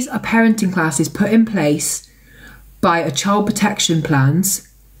 Now, these are parenting classes put in place by a child protection plans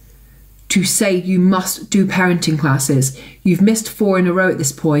to say you must do parenting classes. You've missed 4 in a row at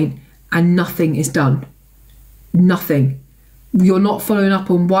this point and nothing is done. Nothing. You're not following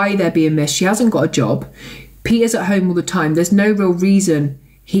up on why they're being missed. She hasn't got a job. Peter's at home all the time. There's no real reason.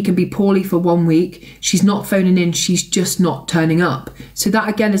 He can be poorly for 1 week. She's not phoning in. She's just not turning up. So that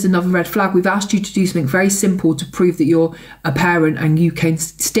again is another red flag. We've asked you to do something very simple to prove that you're a parent and you can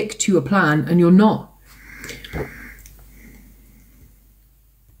stick to a plan, and you're not.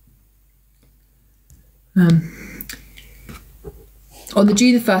 On the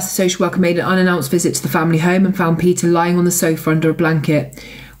June the 1st, the social worker made an unannounced visit to the family home and found Peter lying on the sofa under a blanket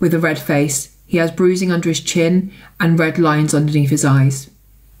with a red face. He has bruising under his chin and red lines underneath his eyes.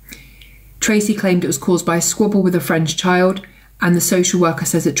 Tracy claimed it was caused by a squabble with a friend's child, and the social worker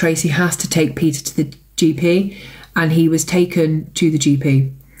says that Tracy has to take Peter to the GP, and he was taken to the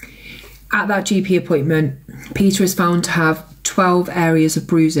GP. At that GP appointment, Peter is found to have 12 areas of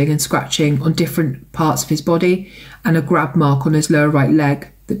bruising and scratching on different parts of his body and a grab mark on his lower right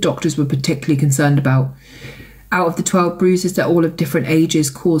leg that doctors were particularly concerned about. Out of the 12 bruises, they're all of different ages,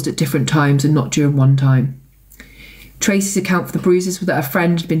 caused at different times and not during one time. Tracy's account for the bruises was that a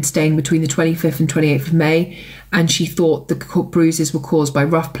friend had been staying between the 25th and 28th of May, and she thought the bruises were caused by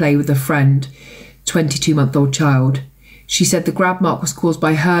rough play with a friend, 22-month-old child. She said the grab mark was caused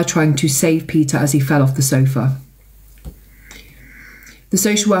by her trying to save Peter as he fell off the sofa. The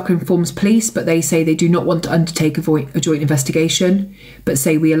social worker informs police, but they say they do not want to undertake a joint investigation, but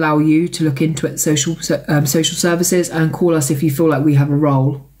say we allow you to look into it, social services, and call us if you feel like we have a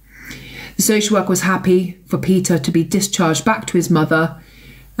role. The social worker was happy for Peter to be discharged back to his mother,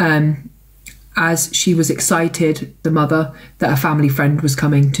 as she was excited, the mother, that a family friend was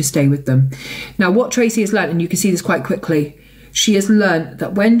coming to stay with them. Now, what Tracy has learnt, and you can see this quite quickly, she has learnt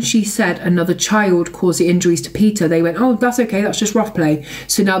that when she said another child caused the injuries to Peter, they went, oh, that's okay, that's just rough play.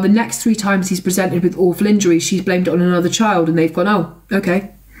 So now the next 3 times he's presented with awful injuries, she's blamed it on another child, and they've gone, oh,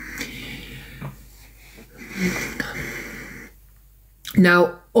 okay.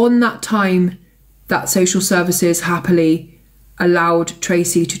 Now, on that time that social services happily allowed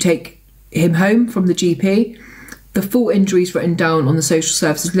Tracy to take him home from the GP, the full injuries written down on the social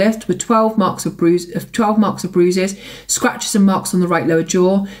services list were 12 marks of bruises, scratches and marks on the right lower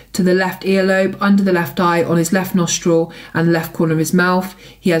jaw, to the left earlobe, under the left eye, on his left nostril and the left corner of his mouth.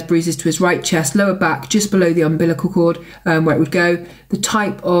 He has bruises to his right chest, lower back, just below the umbilical cord, where it would go. The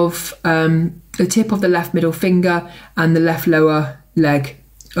tip of the left middle finger and the left lower leg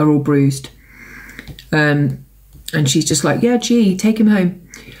are all bruised. And she's just like, yeah, gee, take him home.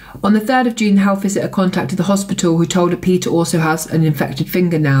 On the 3rd of June, the health visitor contacted the hospital, who told her Peter also has an infected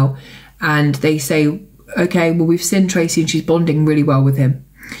finger now. And they say, okay, well, we've seen Tracy and she's bonding really well with him.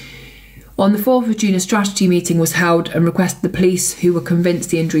 On the 4th of June, a strategy meeting was held and requested the police, who were convinced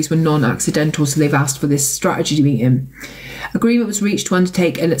the injuries were non-accidental, so they've asked for this strategy meeting. Agreement was reached to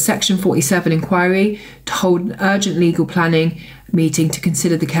undertake a Section 47 inquiry, to hold an urgent legal planning meeting to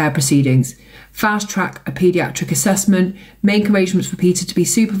consider the care proceedings, fast track a paediatric assessment, make arrangements for Peter to be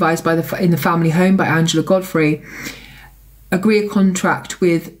supervised in the family home by Angela Godfrey, agree a contract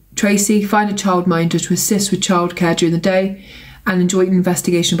with Tracy, find a childminder to assist with childcare during the day, and a joint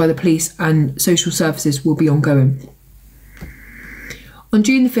investigation by the police and social services will be ongoing. On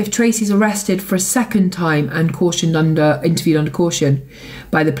June the 5th, Tracy is arrested for a second time and interviewed under caution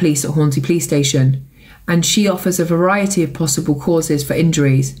by the police at Hornsey Police Station, and she offers a variety of possible causes for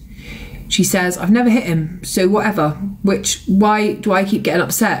injuries. She says, I've never hit him, so whatever, why do I keep getting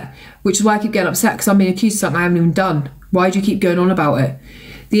upset? Which is why I keep getting upset, because I'm being accused of something I haven't even done. Why do you keep going on about it?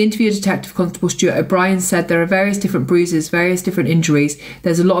 The interviewer, Detective Constable Stuart O'Brien, said there are various different bruises, various different injuries.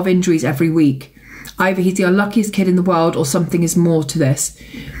 There's a lot of injuries every week. Either he's the unluckiest kid in the world or something is more to this.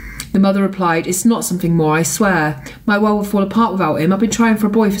 The mother replied, it's not something more, I swear. My world will fall apart without him. I've been trying for a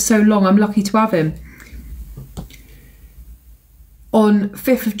boy for so long, I'm lucky to have him. On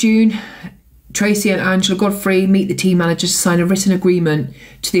 5th of June, Tracy and Angela Godfrey meet the team manager to sign a written agreement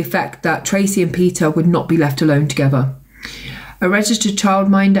to the effect that Tracy and Peter would not be left alone together. A registered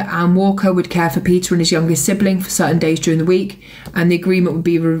childminder, Anne Walker, would care for Peter and his youngest sibling for certain days during the week, and the agreement would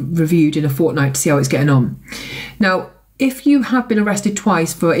be reviewed in a fortnight to see how it's getting on. Now, if you have been arrested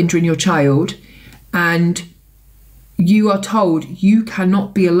twice for injuring your child and you are told you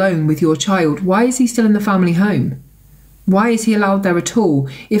cannot be alone with your child, why is he still in the family home? Why is he allowed there at all?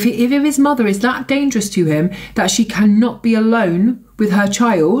 If his mother is that dangerous to him that she cannot be alone with her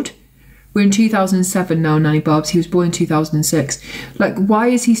child, we're in 2007 now, Nanny Barbs, he was born in 2006. Like, why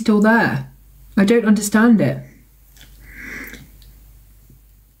is he still there? I don't understand it.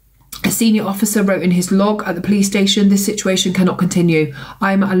 A senior officer wrote in his log at the police station, this situation cannot continue.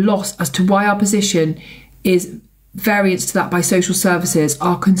 I am at a loss as to why our position is variance to that by social services.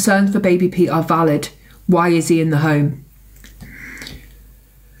 Our concerns for baby Pete are valid. Why is he in the home?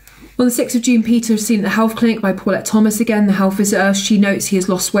 On the 6th of June, Peter is seen at the health clinic by Paulette Thomas again, the health visitor. She notes he has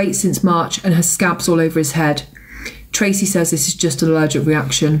lost weight since March and has scabs all over his head. Tracy says this is just an allergic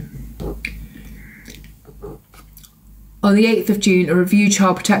reaction. On the 8th of June, a review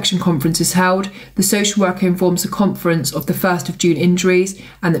child protection conference is held. The social worker informs the conference of the 1st of June injuries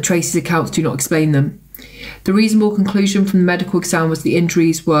and that Tracy's accounts do not explain them. The reasonable conclusion from the medical exam was the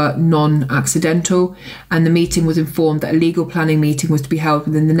injuries were non-accidental, and the meeting was informed that a legal planning meeting was to be held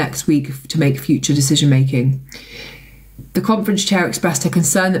within the next week to make future decision making. The conference chair expressed her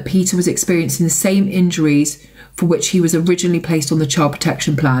concern that Peter was experiencing the same injuries for which he was originally placed on the child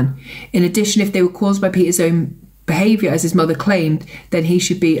protection plan. In addition, if they were caused by Peter's own behaviour, as his mother claimed, then he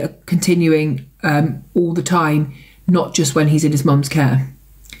should be continuing all the time not just when he's in his mum's care.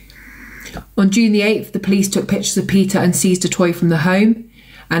 On June the 8th, the police took pictures of Peter and seized a toy from the home,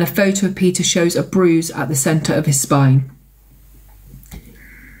 and a photo of Peter shows a bruise at the centre of his spine.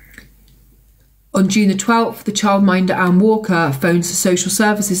 On June the 12th, the childminder Anne Walker phones the social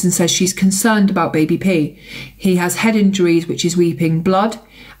services and says she's concerned about baby P. He has head injuries, which is weeping blood,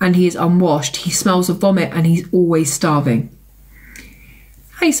 and he is unwashed. He smells of vomit and he's always starving.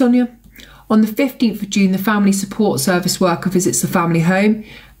 Hey, Sonia. On the 15th of June, the family support service worker visits the family home,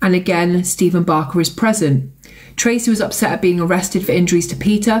 and again, Stephen Barker is present. Tracy was upset at being arrested for injuries to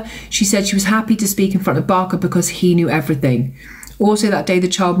Peter. She said she was happy to speak in front of Barker because he knew everything. Also that day, the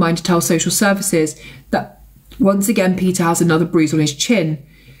childminder tells social services that once again Peter has another bruise on his chin,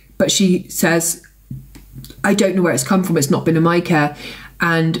 but she says, I don't know where it's come from, it's not been in my care.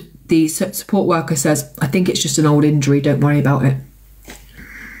 And the support worker says, I think it's just an old injury, don't worry about it.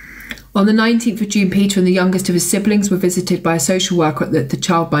 On the 19th of June, Peter and the youngest of his siblings were visited by a social worker at the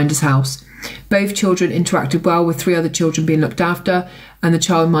childminder's house. Both children interacted well, with 3 other children being looked after, and the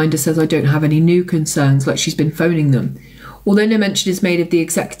childminder says, I don't have any new concerns, like she's been phoning them. Although no mention is made of the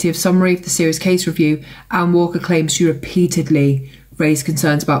executive summary of the serious case review, Anne Walker claims she repeatedly raised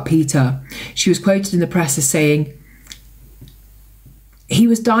concerns about Peter. She was quoted in the press as saying, he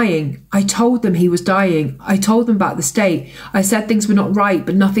was dying. I told them he was dying. I told them about the state. I said things were not right,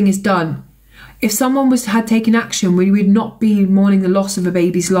 but nothing is done. If someone had taken action, we would not be mourning the loss of a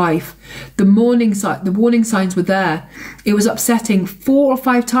baby's life. The warning signs were there. It was upsetting. 4 or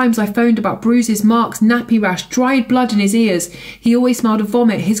 5 times I phoned about bruises, marks, nappy rash, dried blood in his ears. He always smelled of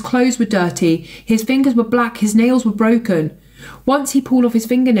vomit. His clothes were dirty. His fingers were black. His nails were broken. Once he pulled off his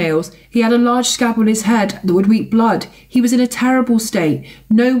fingernails, he had a large scab on his head that would weep blood. He was in a terrible state.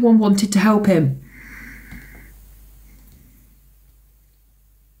 No one wanted to help him.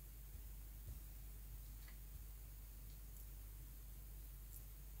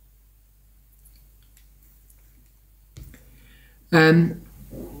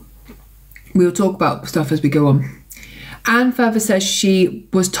 We'll talk about stuff as we go on. Anne further says she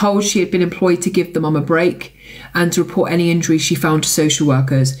was told she had been employed to give the mum a break and to report any injuries she found to social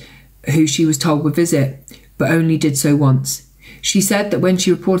workers, who she was told would visit, but only did so once. She said that when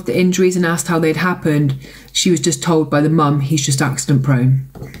she reported the injuries and asked how they'd happened, she was just told by the mum he's just accident prone.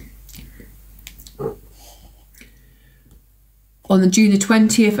 On the June the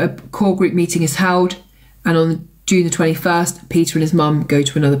 20th, a core group meeting is held, and on June the 21st, Peter and his mum go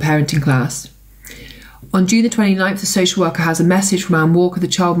to another parenting class. On June the 29th, the social worker has a message from Anne Walker, the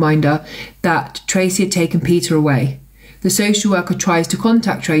childminder, that Tracy had taken Peter away. The social worker tries to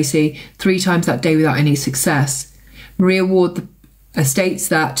contact Tracy 3 times that day without any success. Maria Ward states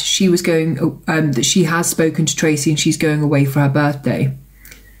that she has spoken to Tracy and she's going away for her birthday.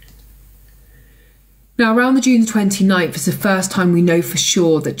 Now, around the June the 29th is the first time we know for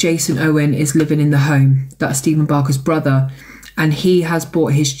sure that Jason Owen is living in the home. That's Stephen Barker's brother, and he has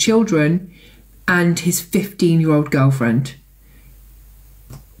brought his children and his 15-year-old girlfriend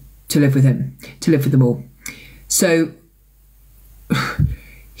to live with him, to live with them all. So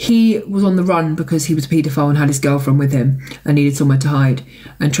he was on the run because he was a paedophile and had his girlfriend with him and needed somewhere to hide,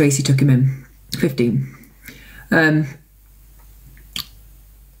 and Tracy took him in. 15. At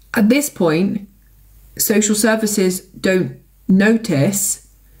this point, social services don't notice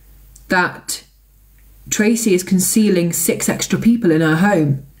that Tracy is concealing 6 extra people in her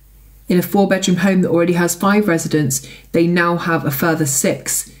home. In a 4-bedroom home that already has 5 residents, they now have a further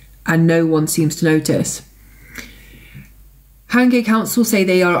 6, and no one seems to notice. Haringey Council say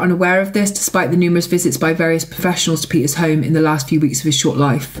they are unaware of this, despite the numerous visits by various professionals to Peter's home in the last few weeks of his short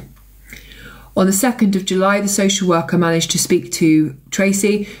life. On the 2nd of July, the social worker managed to speak to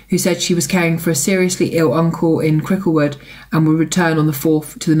Tracy, who said she was caring for a seriously ill uncle in Cricklewood and would return on the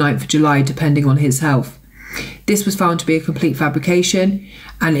 4th to the 9th of July, depending on his health. This was found to be a complete fabrication,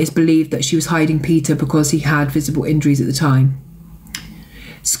 and it is believed that she was hiding Peter because he had visible injuries at the time.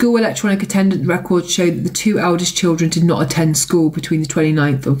 School electronic attendance records show that the 2 eldest children did not attend school between the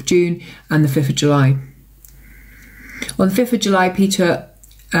 29th of June and the 5th of July. On the 5th of July, Peter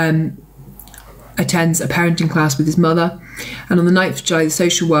attends a parenting class with his mother, and on the 9th of July, the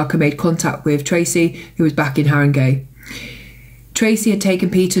social worker made contact with Tracy, who was back in Haringey. Tracy had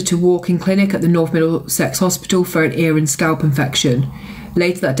taken Peter to walk-in clinic at the North Middlesex Hospital for an ear and scalp infection.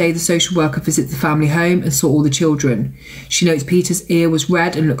 Later that day, the social worker visits the family home and saw all the children. She notes Peter's ear was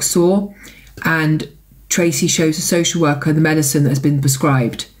red and looked sore, and Tracy shows the social worker the medicine that has been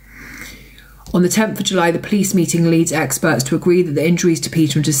prescribed. On the 10th of July, the police meeting leads experts to agree that the injuries to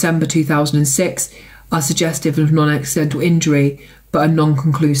Peter in December 2006 are suggestive of non-accidental injury, but are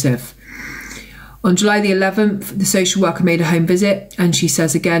non-conclusive. On July the 11th, the social worker made a home visit, and she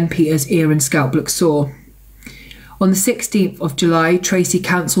says again Peter's ear and scalp look sore. On the 16th of July, Tracy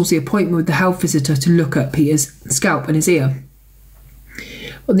cancels the appointment with the health visitor to look at Peter's scalp and his ear.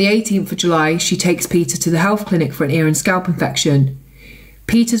 On the 18th of July, she takes Peter to the health clinic for an ear and scalp infection.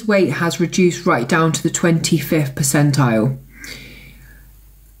 Peter's weight has reduced right down to the 25th percentile.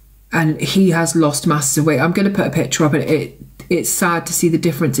 And he has lost masses of weight. I'm going to put a picture up, and it's sad to see the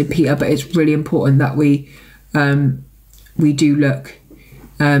difference in Peter, but it's really important that we do look.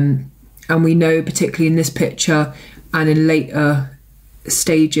 And we know, particularly in this picture and in later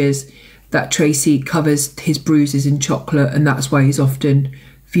stages, that Tracy covers his bruises in chocolate, and that's why he's often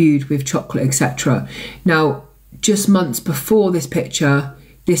viewed with chocolate, etc. Now, just months before this picture,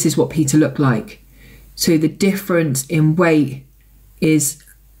 this is what Peter looked like. So the difference in weight is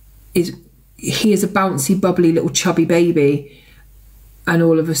he is a bouncy, bubbly little chubby baby, and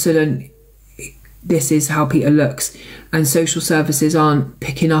all of a sudden this is how Peter looks. And social services aren't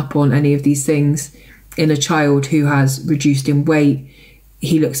picking up on any of these things in a child who has reduced in weight.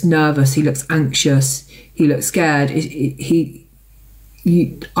 He looks nervous, he looks anxious, he looks scared.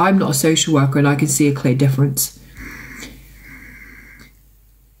 I'm not a social worker, and I can see a clear difference.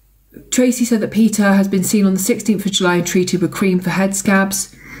 Tracy said that Peter has been seen on the 16th of July and treated with cream for head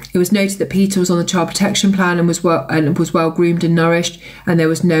scabs. It was noted that Peter was on the child protection plan and was well groomed and nourished, and there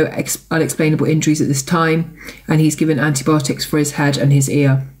was no unexplainable injuries at this time, and he's given antibiotics for his head and his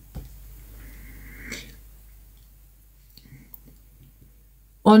ear.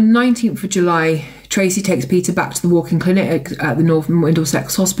 On 19th of July, Tracy takes Peter back to the walk-in clinic at the North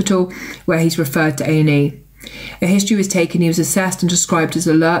Middlesex Hospital, where he's referred to A&E. A history was taken, he was assessed and described as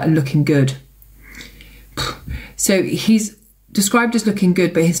alert and looking good. So he's described as looking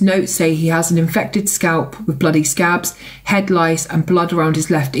good, but his notes say he has an infected scalp with bloody scabs, head lice and blood around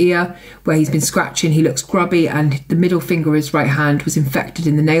his left ear where he's been scratching. He looks grubby, and the middle finger of his right hand was infected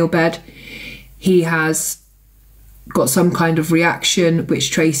in the nail bed. He has got some kind of reaction,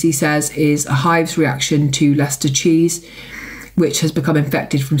 which Tracy says is a hives reaction to Leicester cheese, which has become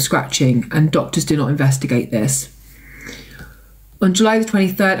infected from scratching, and doctors do not investigate this. On July the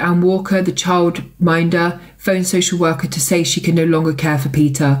 23rd, Anne Walker, the childminder, phoned social worker to say she can no longer care for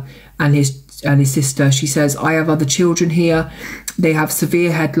Peter and his sister. She says, "I have other children here. They have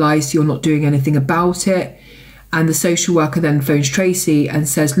severe head lice. You're not doing anything about it." And the social worker then phones Tracy and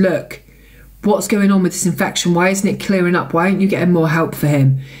says, "Look, what's going on with this infection? Why isn't it clearing up? Why aren't you getting more help for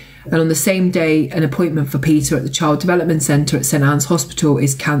him?" And on the same day, an appointment for Peter at the Child Development Centre at St Anne's Hospital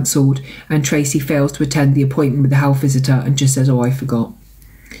is cancelled, and Tracy fails to attend the appointment with the health visitor and just says, "Oh, I forgot."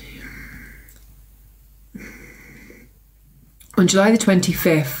 On July the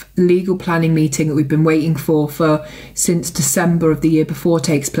 25th, the legal planning meeting that we've been waiting for since December of the year before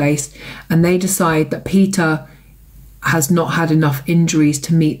takes place, and they decide that Peter has not had enough injuries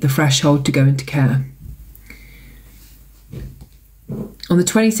to meet the threshold to go into care. On the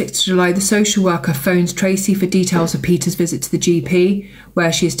 26th of July, the social worker phones Tracy for details of Peter's visit to the GP,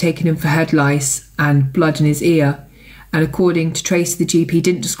 where she has taken him for head lice and blood in his ear. And according to Tracy, the GP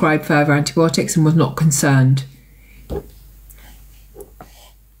didn't prescribe further antibiotics and was not concerned.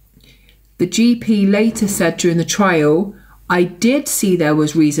 The GP later said during the trial, "I did see there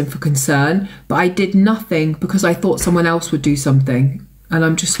was reason for concern, but I did nothing because I thought someone else would do something." And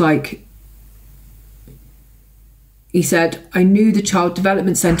I'm just like, he said, "I knew the Child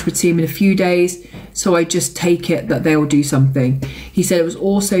Development Centre would see him in a few days, so I just take it that they'll do something." He said it was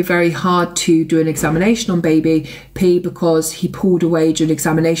also very hard to do an examination on baby P because he pulled away during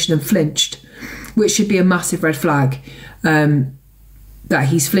examination and flinched, which should be a massive red flag. That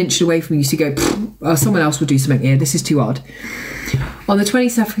he's flinched away from you, so you go, someone else will do something here, this is too hard. On the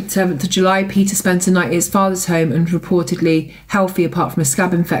 27th of July, Peter spent a night at his father's home and reportedly healthy apart from a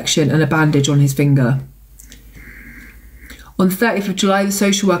scab infection and a bandage on his finger. On the 30th of July, the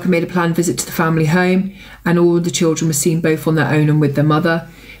social worker made a planned visit to the family home, and all the children were seen both on their own and with their mother.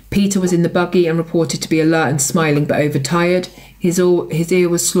 Peter was in the buggy and reported to be alert and smiling but overtired. His ear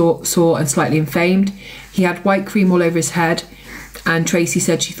was sore and slightly inflamed. He had white cream all over his head, and Tracy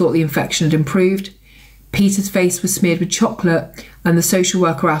said she thought the infection had improved. Peter's face was smeared with chocolate, and the social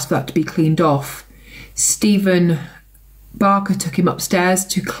worker asked for that to be cleaned off. Stephen Barker took him upstairs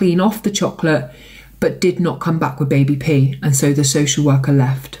to clean off the chocolate, but did not come back with baby P, and so the social worker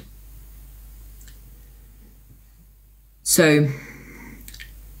left. So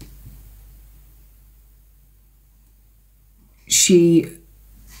she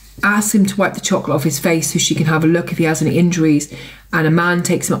asks him to wipe the chocolate off his face so she can have a look if he has any injuries, and a man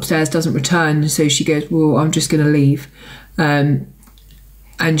takes him upstairs, doesn't return, so she goes, "Well, I'm just going to leave." And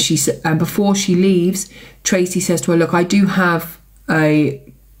And before she leaves, Tracy says to her, look, I do have a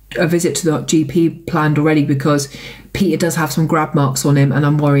visit to the GP planned already because Peter does have some grab marks on him and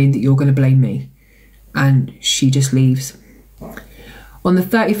I'm worrying that you're going to blame me. And she just leaves. On the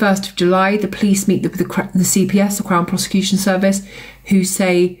 31st of July, the police meet with the CPS, the Crown Prosecution Service, who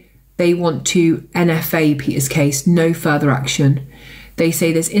say they want to NFA Peter's case, no further action. They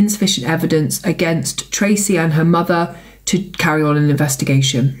say there's insufficient evidence against Tracy and her mother to carry on an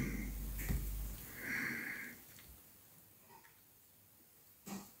investigation.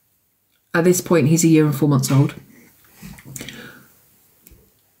 At this point, he's a year and 4 months old.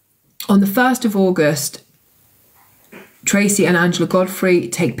 On the 1st of August, Tracy and Angela Godfrey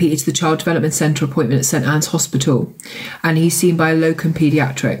take Peter to the Child Development Centre appointment at St Anne's Hospital, and he's seen by a locum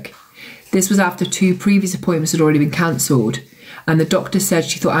paediatric. This was after 2 previous appointments had already been cancelled, and the doctor said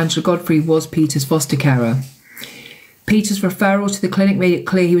she thought Angela Godfrey was Peter's foster carer. Peter's referral to the clinic made it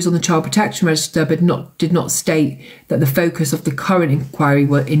clear he was on the Child Protection Register, but did not state that the focus of the current inquiry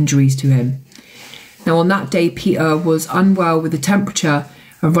were injuries to him. Now, on that day, Peter was unwell with a temperature,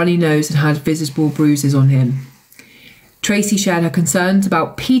 a runny nose, and had visible bruises on him. Tracy shared her concerns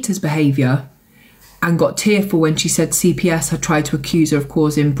about Peter's behaviour and got tearful when she said CPS had tried to accuse her of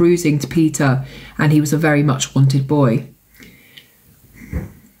causing bruising to Peter and he was a very much wanted boy.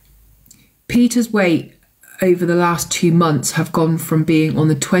 Peter's weight over the last 2 months have gone from being on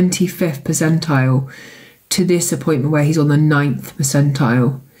the 25th percentile to this appointment where he's on the 9th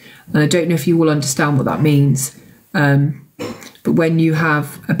percentile. And I don't know if you will understand what that means, but when you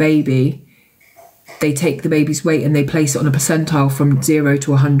have a baby, they take the baby's weight and they place it on a percentile from 0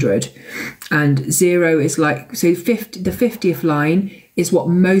 to 100. And 0 is like, so the 50th line is what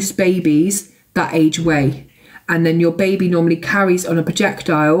most babies that age weigh. And then your baby normally carries on a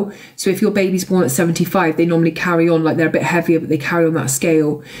projectile. So if your baby's born at 75, they normally carry on, like they're a bit heavier, but they carry on that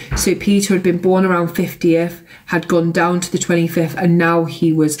scale. So Peter had been born around 50th, had gone down to the 25th, and now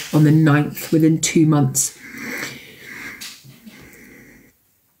he was on the 9th within 2 months.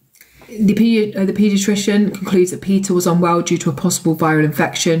 The paediatrician concludes that Peter was unwell due to a possible viral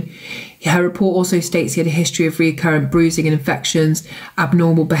infection. Her report also states he had a history of recurrent bruising and infections,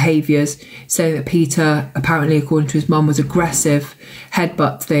 abnormal behaviours, saying that Peter, apparently according to his mum, was aggressive,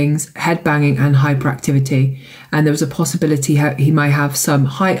 headbutt things, head banging and hyperactivity. And there was a possibility he might have some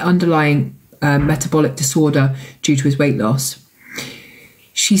high underlying metabolic disorder due to his weight loss.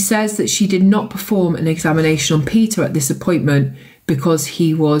 She says that she did not perform an examination on Peter at this appointment because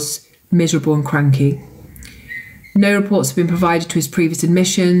he was miserable and cranky. No reports have been provided to his previous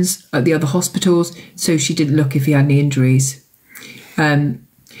admissions at the other hospitals, so she didn't look if he had any injuries. So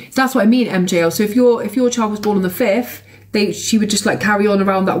that's what I mean, MJL. So if your child was born on the 5th, she would just like carry on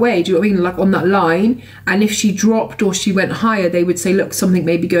around that way. Do you know what I mean? Like on that line. And if she dropped or she went higher, they would say, look, something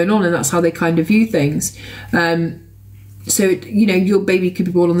may be going on, and that's how they kind of view things. So, you know, your baby could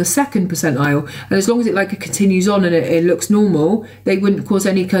be born on the 2nd percentile, and as long as it continues on and it looks normal, they wouldn't cause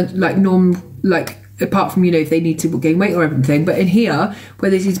any kind of apart from, you know, if they need to gain weight or everything. But in here,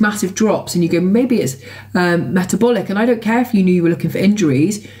 where there's these massive drops and you go, maybe it's metabolic, and I don't care if you knew you were looking for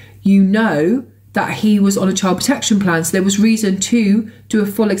injuries, you know that he was on a child protection plan, so there was reason to do a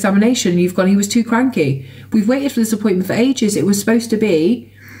full examination. You've gone, he was too cranky. We've waited for this appointment for ages. It was supposed to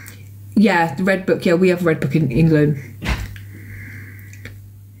be, yeah, the Red Book. Yeah, we have a Red Book in England.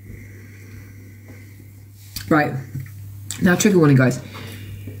 Right, now trigger warning, guys.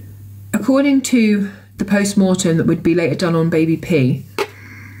 According to the post-mortem that would be later done on baby P,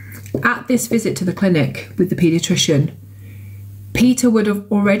 at this visit to the clinic with the paediatrician, Peter would have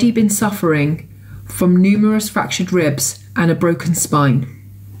already been suffering from numerous fractured ribs and a broken spine.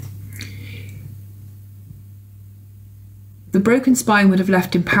 The broken spine would have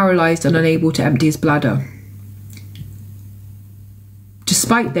left him paralysed and unable to empty his bladder.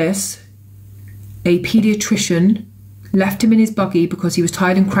 Despite this, a paediatrician left him in his buggy because he was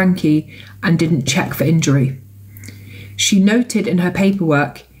tired and cranky and didn't check for injury. She noted in her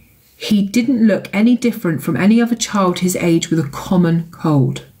paperwork, he didn't look any different from any other child his age with a common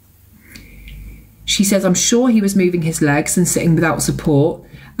cold. She says, I'm sure he was moving his legs and sitting without support,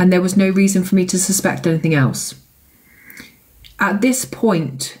 and there was no reason for me to suspect anything else. At this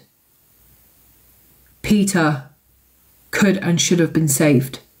point, Peter could and should have been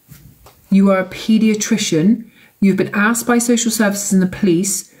saved. You are a paediatrician. You've been asked by social services and the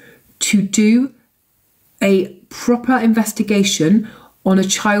police to do a proper investigation on a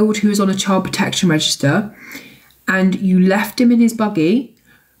child who is on a child protection register, and you left him in his buggy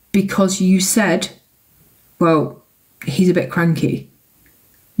because you said, well, he's a bit cranky.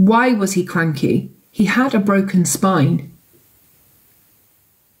 Why was he cranky? He had a broken spine.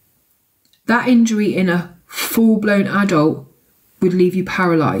 That injury in a full-blown adult would leave you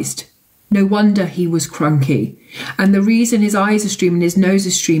paralysed. No wonder he was crunky. And the reason his eyes are streaming, his nose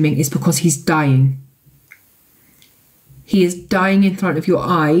is streaming, is because he's dying. He is dying in front of your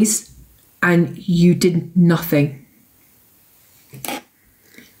eyes, and you did nothing.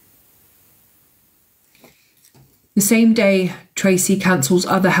 The same day, Tracy cancels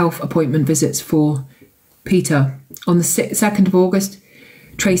other health appointment visits for Peter. On the 2nd of August,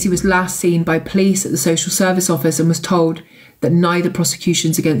 Tracy was last seen by police at the social service office and was told that neither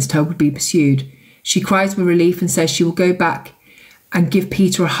prosecutions against her would be pursued. She cries with relief and says she will go back and give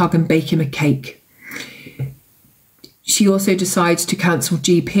Peter a hug and bake him a cake. She also decides to cancel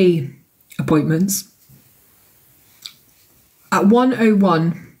GP appointments. At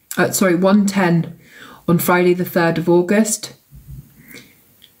 1:10 on Friday the 3rd of August,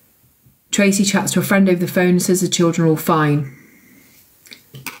 Tracy chats to a friend over the phone and says the children are all fine.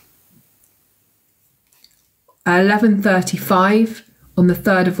 At 11:35 on the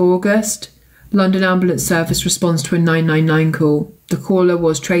 3rd of August, London Ambulance Service responds to a 999 call. The caller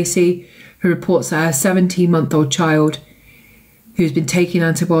was Tracy, who reports that her 17-month-old child, who has been taking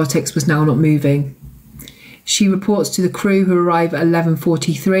antibiotics, was now not moving. She reports to the crew, who arrive at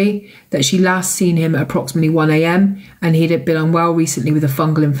 11:43, that she last seen him at approximately 1 a.m. and he had been unwell recently with a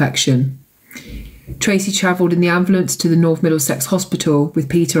fungal infection. Tracy travelled in the ambulance to the North Middlesex Hospital, with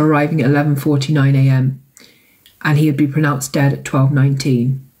Peter arriving at 11:49 a.m. and he had been pronounced dead at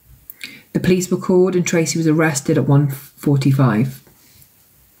 12:19. The police were called and Tracy was arrested at 1:45.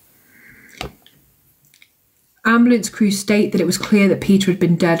 Ambulance crews state that it was clear that Peter had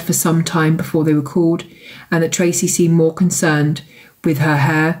been dead for some time before they were called, and that Tracy seemed more concerned with her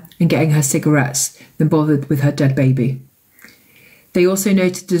hair and getting her cigarettes than bothered with her dead baby. They also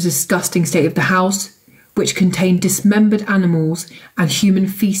noted the disgusting state of the house, which contained dismembered animals and human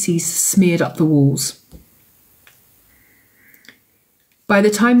feces smeared up the walls. By the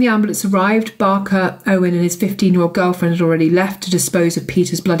time the ambulance arrived, Barker, Owen and his 15-year-old girlfriend had already left to dispose of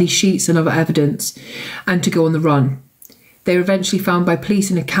Peter's bloody sheets and other evidence and to go on the run. They were eventually found by police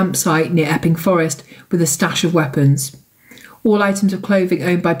in a campsite near Epping Forest with a stash of weapons. All items of clothing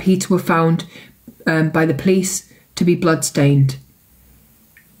owned by Peter were found by the police to be blood-stained.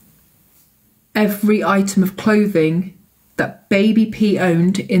 Every item of clothing that baby P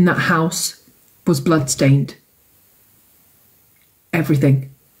owned in that house was blood-stained. Everything.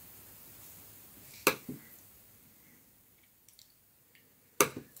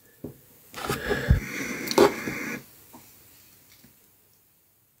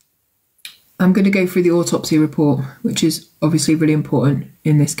 I'm going to go through the autopsy report, which is obviously really important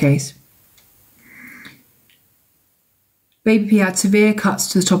in this case. Baby P had severe cuts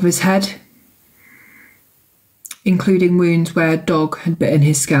to the top of his head, including wounds where a dog had bitten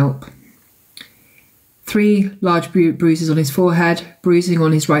his scalp. 3 large bruises on his forehead, bruising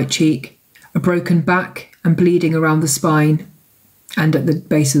on his right cheek, a broken back and bleeding around the spine and at the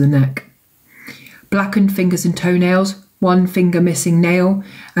base of the neck. Blackened fingers and toenails, 1 finger missing nail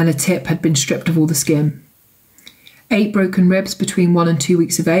and a tip had been stripped of all the skin. 8 broken ribs between 1 and 2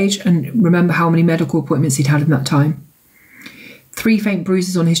 weeks of age, and remember how many medical appointments he'd had in that time. 3 faint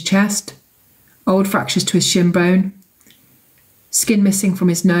bruises on his chest, old fractures to his shin bone, skin missing from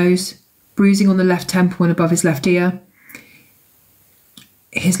his nose, bruising on the left temple and above his left ear.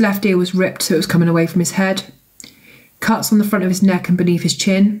 His left ear was ripped so it was coming away from his head. Cuts on the front of his neck and beneath his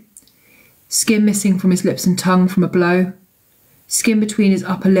chin. Skin missing from his lips and tongue from a blow. Skin between his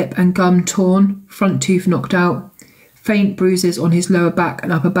upper lip and gum torn, front tooth knocked out. Faint bruises on his lower back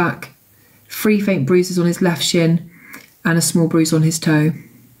and upper back. 3 faint bruises on his left shin and a small bruise on his toe.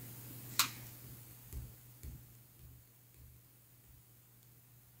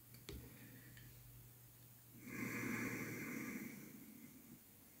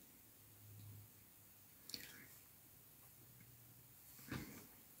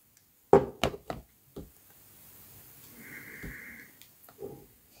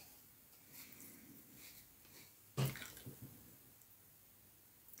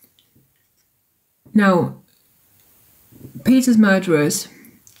 Now, Peter's murderers,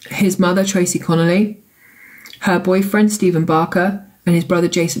 his mother Tracy Connolly, her boyfriend Stephen Barker and his brother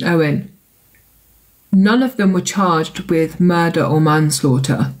Jason Owen, none of them were charged with murder or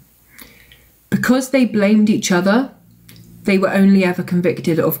manslaughter. Because they blamed each other, they were only ever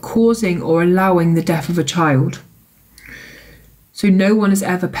convicted of causing or allowing the death of a child. So no one has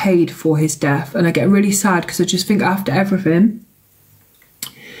ever paid for his death, and I get really sad because I just think after everything.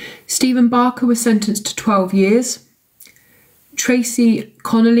 Stephen Barker was sentenced to 12 years. Tracy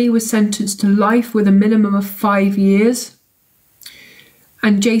Connolly was sentenced to life with a minimum of 5 years.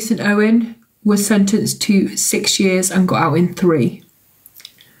 And Jason Owen was sentenced to 6 years and got out in 3.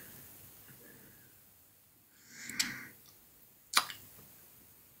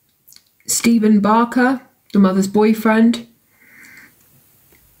 Stephen Barker, the mother's boyfriend,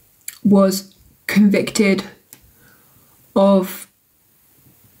 was convicted of,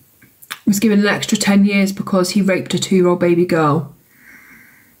 was given an extra 10 years because he raped a 2-year-old baby girl.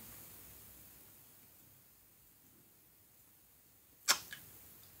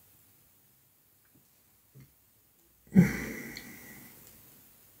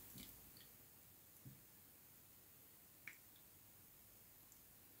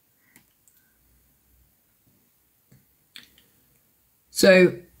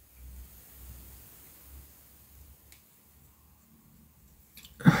 So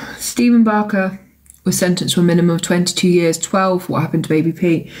Stephen Barker was sentenced to a minimum of 22 years, 12 for what happened to baby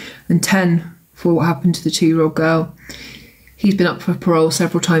P, and 10 for what happened to the 2-year-old girl. He's been up for parole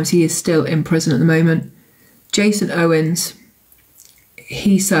several times. He is still in prison at the moment. Jason Owens,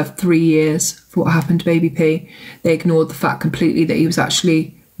 he served 3 years for what happened to baby P. They ignored the fact completely that he was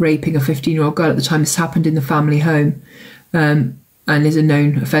actually raping a 15-year-old girl at the time this happened in the family home, and is a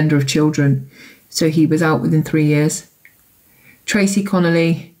known offender of children. So he was out within 3 years. Tracy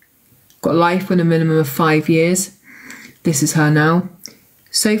Connolly got life with a minimum of 5 years. This is her now.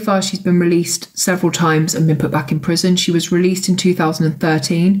 So far, she's been released several times and been put back in prison. She was released in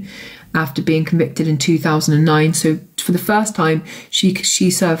 2013 after being convicted in 2009. So for the first time, she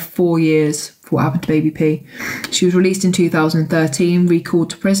served 4 years for what happened to baby P. She was released in 2013, recalled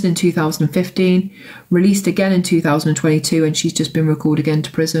to prison in 2015, released again in 2022, and she's just been recalled again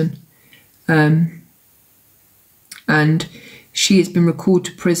to prison. And she has been recalled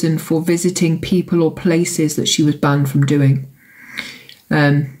to prison for visiting people or places that she was banned from doing.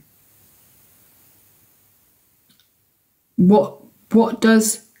 What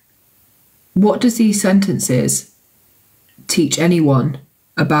does these sentences teach anyone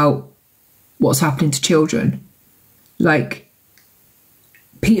about what's happening to children? Like,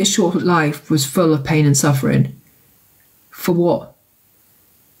 Peter's short life was full of pain and suffering. For what?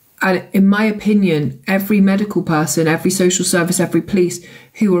 And in my opinion, every medical person, every social service, every police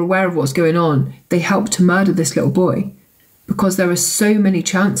who were aware of what's going on, they helped to murder this little boy, because there are so many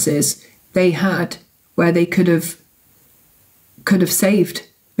chances they had where they could have saved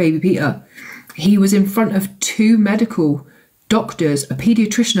baby Peter. He was in front of 2 medical doctors, a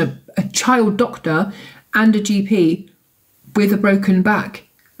paediatrician, a child doctor, and a GP with a broken back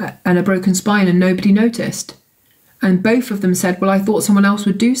and a broken spine, and nobody noticed. And both of them said, well, I thought someone else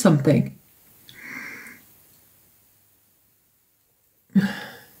would do something.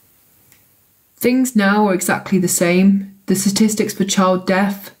 Things now are exactly the same. The statistics for child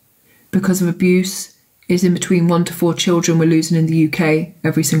death because of abuse is in between 1 to 4 children we're losing in the UK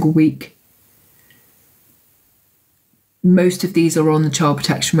every single week. Most of these are on the child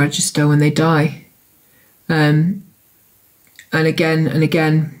protection register when they die. And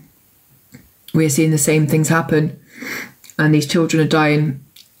again, we're seeing the same things happen. And these children are dying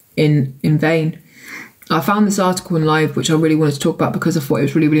in vain. I found this article in Live, which I really wanted to talk about because I thought it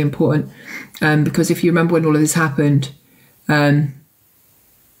was really, really important. Because if you remember when all of this happened,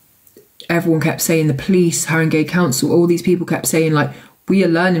 everyone kept saying, the police, Haringey Council, all these people kept saying, like, we are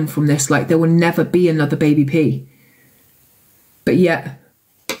learning from this, like, there will never be another baby P. But yet,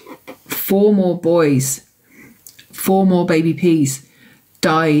 4 more boys, 4 more baby Ps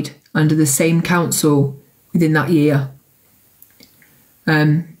died under the same council within that year.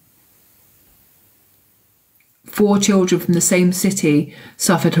 4 children from the same city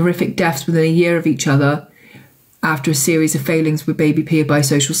suffered horrific deaths within a year of each other after a series of failings with baby P by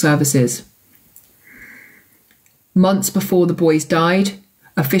social services. Months before the boys died,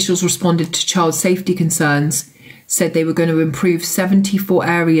 officials responded to child safety concerns, said they were going to improve 74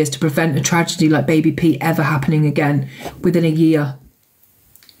 areas to prevent a tragedy like baby P ever happening again within a year.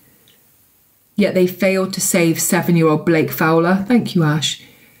 Yet they failed to save 7-year-old Blake Fowler, thank you Ash,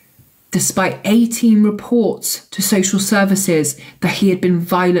 despite 18 reports to social services that he had been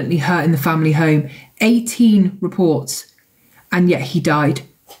violently hurt in the family home. 18 reports, and yet he died.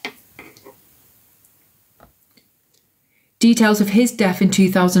 Details of his death in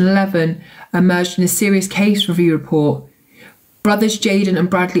 2011 emerged in a serious case review report. Brothers Jaden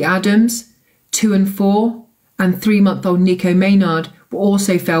and Bradley Adams, 2 and 4, and 3-month-old Nico Maynard were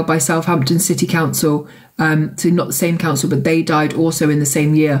also failed by Southampton City Council, so not the same council, but they died also in the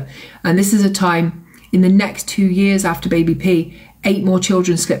same year. And this is a time, in the next 2 years after baby P, 8 more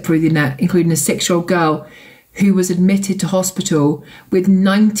children slipped through the net, including a 6-year-old girl who was admitted to hospital with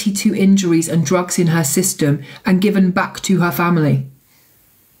 92 injuries and drugs in her system and given back to her family.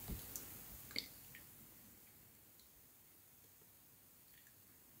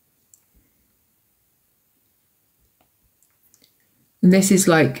 And this is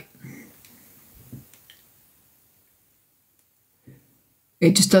like,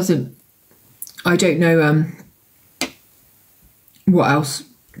 it just doesn't, I don't know what else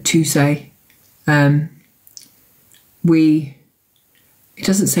to say. It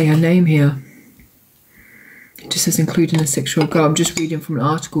doesn't say her name here. It just says including a 6-year-old girl. I'm just reading from an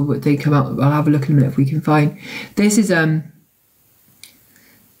article that they come out. I'll have a look in a minute if we can find. This is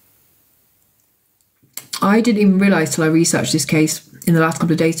I didn't even realise till I researched this case in the last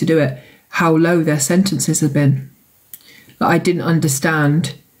couple of days to do it, how low their sentences have been. I didn't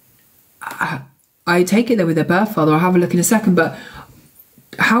understand. I take it they're with their birth father. I'll have a look in a second, but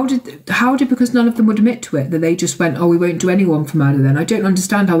how did, because none of them would admit to it, that they just went, oh, we won't do anyone for murder then? I don't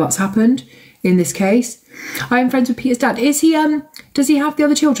understand how that's happened in this case. I am friends with Peter's dad. Is he, does he have the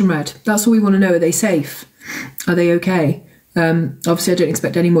other children read? That's all we want to know. Are they safe? Are they okay? Obviously I don't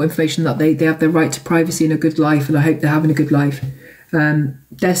expect any more information. That they have their right to privacy and a good life, and I hope they're having a good life.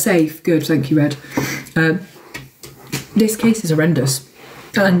 They're safe. Good, thank you, Red. This case is horrendous,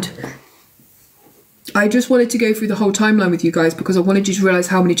 and I just wanted to go through the whole timeline with you guys because I wanted you to realise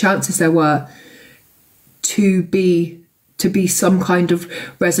how many chances there were to be some kind of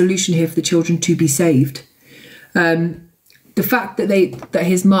resolution here for the children to be saved. The fact that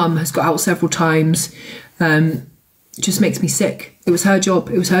his mum has got out several times just makes me sick. It was her job.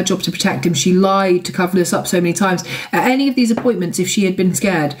 It was her job to protect him. She lied to cover this up so many times. At any of these appointments, if she had been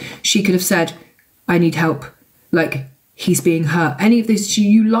scared, she could have said, I need help. Like, he's being hurt. Any of this,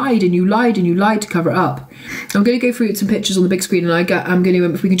 you lied and you lied and you lied to cover it up. I'm going to go through some pictures on the big screen, and I'm going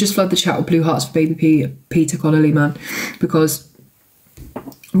to, if we can just flood the chat with blue hearts for baby Peter Connolly, man, because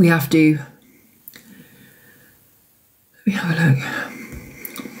we have to. Let me have a look.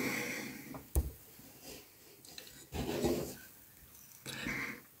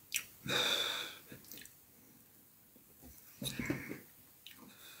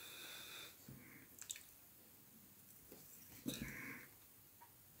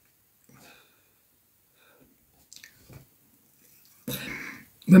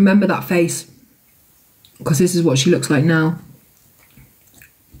 Remember that face, because this is what she looks like now.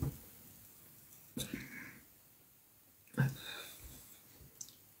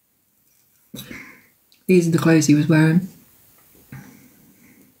 These are the clothes he was wearing.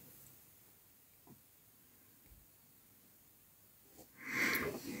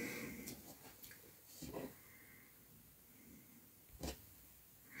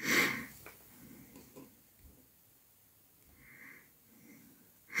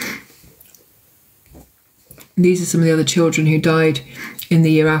 These are some of the other children who died in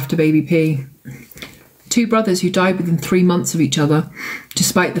the year after baby P. 2 brothers who died within 3 months of each other,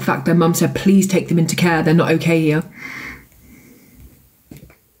 despite the fact their mum said, please take them into care, they're not okay here.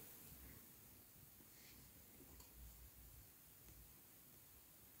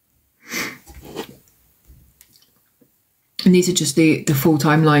 And these are just the full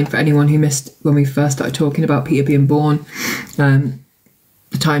timeline for anyone who missed when we first started talking about Peter being born, the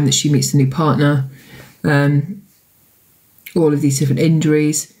time that she meets the new partner, all of these different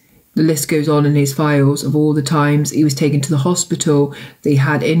injuries. The list goes on in his files of all the times he was taken to the hospital, that he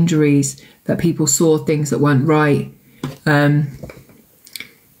had injuries, that people saw things that weren't right. Yeah,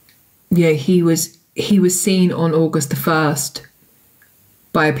 he was seen on August the 1st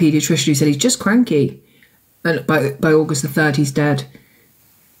by a paediatrician who said he's just cranky, and by August the 3rd he's dead.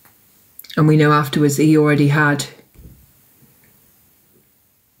 And we know afterwards that he already had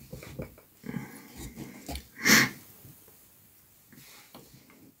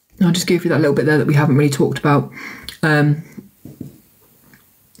I'll just go through that little bit there that we haven't really talked about.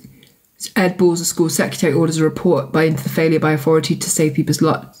 Ed Balls, the school secretary, orders a report into the failure by authority to save Peter's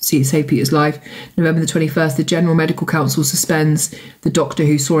life. November the 21st, the General Medical Council suspends the doctor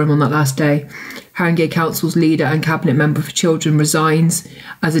who saw him on that last day. Haringey Council's leader and cabinet member for children resigns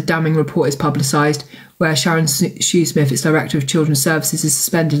as a damning report is publicised, where Sharon Shoesmith, its director of children's services, is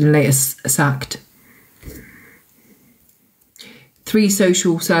suspended and later sacked. 3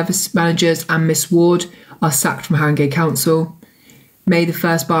 social service managers and Miss Ward are sacked from Haringey Council. May the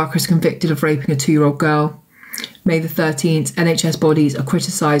 1st, Barker is convicted of raping a 2-year-old girl. May the 13th, NHS bodies are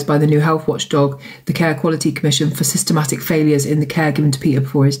criticised by the new health watchdog, the Care Quality Commission, for systematic failures in the care given to Peter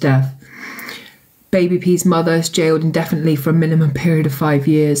before his death. Baby P's mother is jailed indefinitely for a minimum period of 5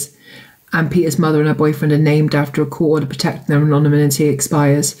 years. And Peter's mother and her boyfriend are named after a court order protecting their anonymity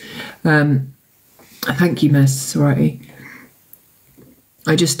expires. Thank you, Miss Sorority.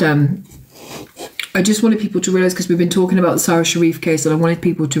 I just wanted people to realise, because we've been talking about the Sarah Sharif case, and I wanted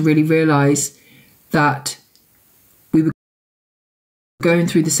people to really realise that we were going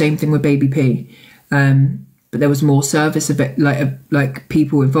through the same thing with baby P. but there was more service of it, like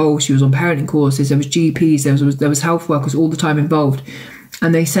people involved. She was on parenting courses, there was GPs, there was health workers all the time involved.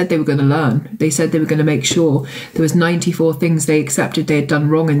 And they said they were going to learn. They said they were going to make sure there was 94 things they accepted they had done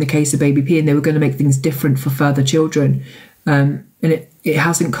wrong in the case of Baby P, and they were going to make things different for further children. And it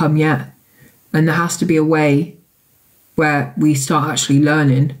hasn't come yet. And there has to be a way where we start actually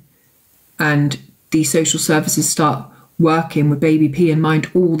learning and these social services start working with Baby P in mind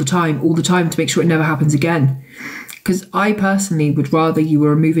all the time to make sure it never happens again. Because I personally would rather you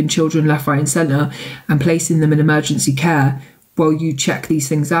were removing children left, right and centre and placing them in emergency care while you check these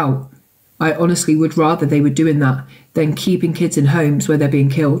things out. I honestly would rather they were doing that than keeping kids in homes where they're being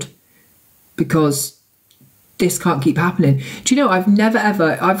killed, because this can't keep happening. Do you know, I've never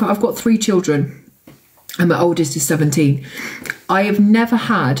ever, I've got 3 children and my oldest is 17. I have never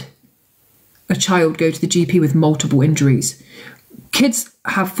had a child go to the GP with multiple injuries. Kids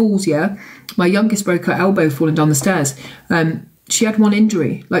have falls, yeah. My youngest broke her elbow falling down the stairs. She had 1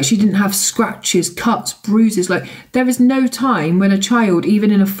 injury. Like, she didn't have scratches, cuts, bruises. Like, there is no time when a child, even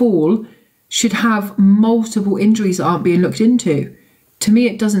in a fall, should have multiple injuries that aren't being looked into. To me,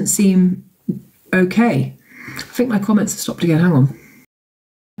 it doesn't seem okay. I think my comments have stopped again. Hang on.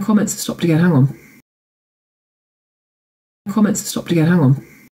 Comments have stopped again. Hang on. Comments have stopped again. Hang on.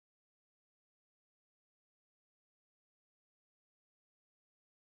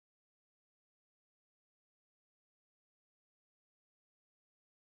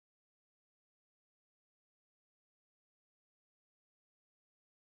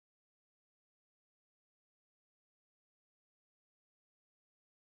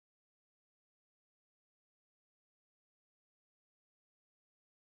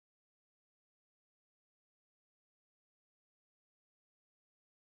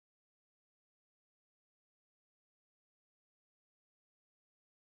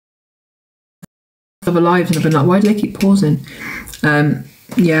 Of alive, and I've been like, why do they keep pausing?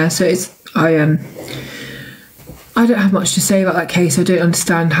 Yeah, so it's I don't have much to say about that case. I don't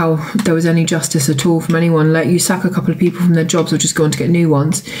understand how there was any justice at all from anyone. Like, you sack a couple of people from their jobs or just go on to get new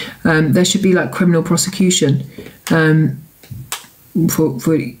ones. There should be like criminal prosecution.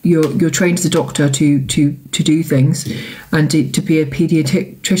 For you're trained as a doctor to do things and to be a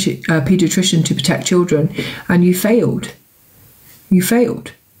paediatrician to protect children, and you failed. You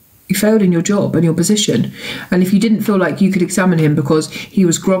failed in your job and your position. And if you didn't feel like you could examine him because he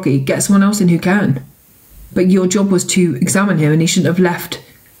was groggy, get someone else in who can. But your job was to examine him, and he shouldn't have left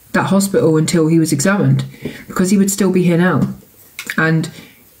that hospital until he was examined, because he would still be here now. And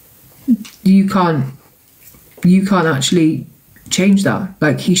you can't actually change that.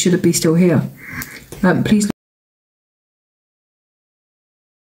 Like, he should be still here. Please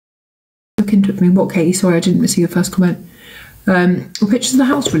look into it for me. What, Katie? Sorry, I didn't see your first comment. Pictures of the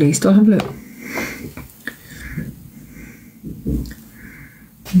house released. I'll have a look.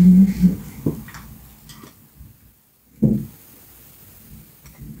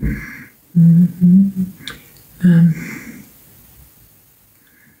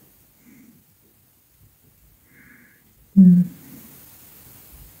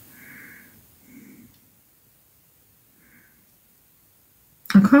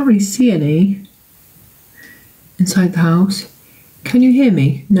 I can't really see any inside the house. Can you hear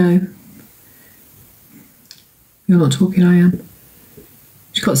me? No. You're not talking, I am.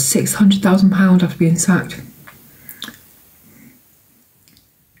 She's got £600,000 after being sacked.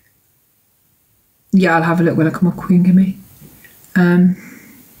 Yeah, I'll have a look when I come off Queen Gimme.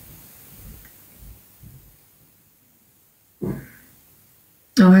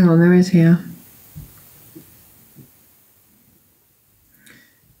 Oh, hang on, there is here.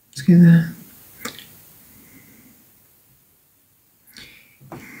 Let's go there.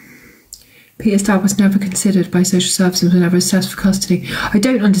 Peter Stab was never considered by social services and was never assessed for custody. I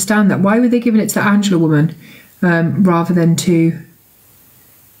don't understand that. Why were they giving it to the Angela woman rather than to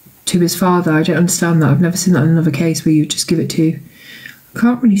his father? I don't understand that. I've never seen that in another case where you just give it to. I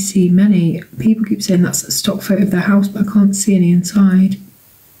can't really see many. People keep saying that's a stock photo of their house, but I can't see any inside.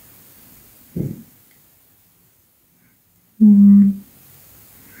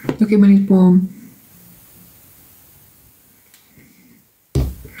 Look at when he's born.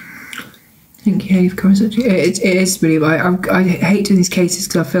 Thank you, Hayley, for coming. It is really. I hate doing these cases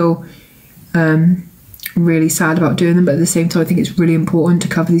because I feel really sad about doing them, but at the same time, I think it's really important to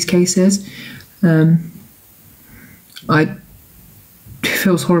cover these cases. It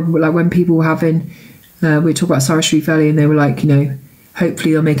feels horrible, like when people were having. We talked about Sarah Street earlier, and they were like, you know,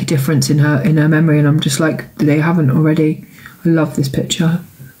 hopefully they'll make a difference in her memory, and I'm just like, they haven't already. I love this picture.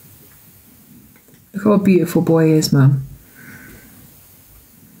 Look what a beautiful boy he is, man.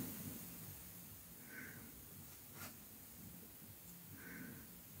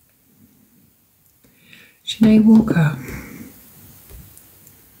 Sinead Walker.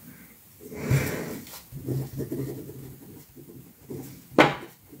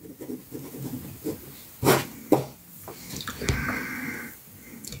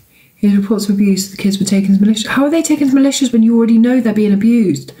 His reports of abuse, the kids were taken as malicious. How are they taken as malicious when you already know they're being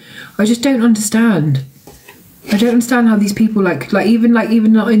abused? I just don't understand. I don't understand how these people, even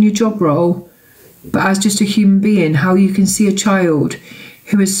not in your job role, but as just a human being, how you can see a child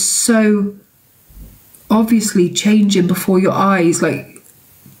who is so obviously changing before your eyes, like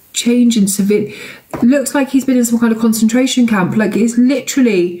changing severe. Looks like he's been in some kind of concentration camp. Like, it's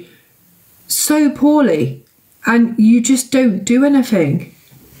literally so poorly, and you just don't do anything.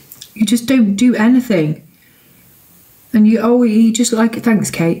 You just don't do anything. And he just like,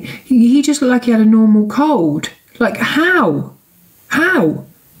 thanks, Kate. He just looked like he had a normal cold. Like, how? How?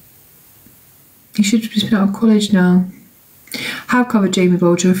 He should have just been out of college now. Have covered Jamie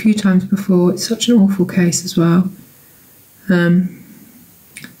Bolger a few times before. It's such an awful case as well. And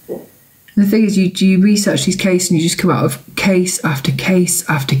the thing is, you research these cases and you just come out of case after case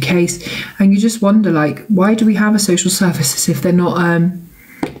after case, and you just wonder, like, why do we have a social services if they're not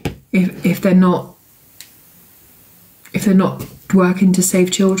if they're not working to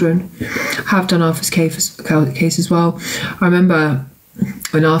save children? I have done Arthur's case as well. I remember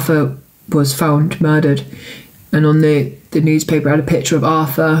when Arthur was found murdered, and on the newspaper had a picture of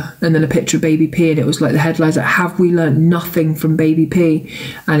Arthur and then a picture of baby P, and it was like the headlines like, have we learnt nothing from baby P?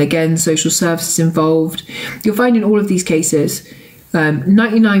 And again, social services involved. You'll find in all of these cases,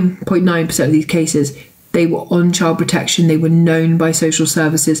 99.9% of these cases, they were on child protection. They were known by social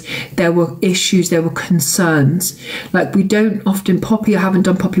services. There were issues, there were concerns. Like, we don't often, I haven't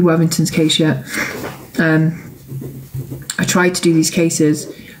done Poppy Worthington's case yet. I tried to do these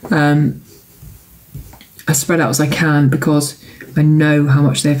cases as spread out as I can, because I know how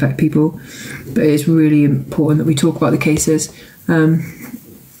much they affect people. But it's really important that we talk about the cases.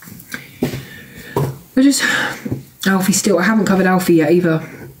 Alfie still, I haven't covered Alfie yet either.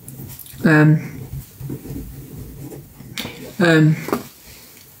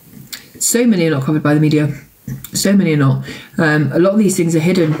 So many are not covered by the media. So many are not. A lot of these things are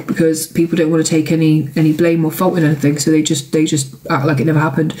hidden because people don't want to take any blame or fault in anything, so they just act like it never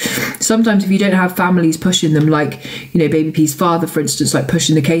happened. Sometimes if you don't have families pushing them, like, you know, baby P's father, for instance, like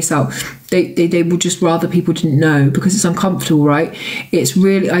pushing the case out, they would just rather people didn't know, because it's uncomfortable, right? It's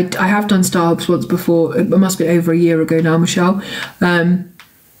really, I have done Star Hubs once before. It must have been over a year ago now, Michelle.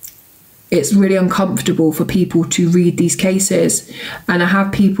 It's really uncomfortable for people to read these cases, and I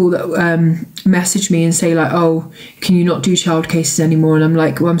have people that message me and say, like, oh, can you not do child cases anymore? And I'm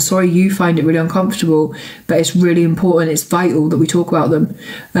like, well, I'm sorry you find it really uncomfortable, but it's really important, it's vital that we talk about them.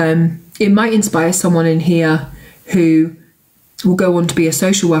 It might inspire someone in here who will go on to be a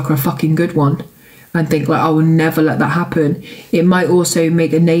social worker, a fucking good one, and think, like, I will never let that happen. It might also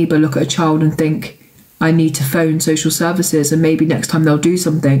make a neighbour look at a child and think, I need to phone social services, and maybe next time they'll do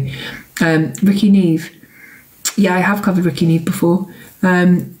something. Ricky Neve. Yeah, I have covered Ricky Neve before.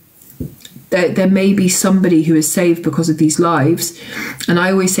 There may be somebody who is saved because of these lives. And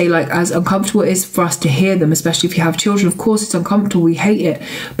I always say, like, as uncomfortable it is for us to hear them, especially if you have children, of course it's uncomfortable, we hate it.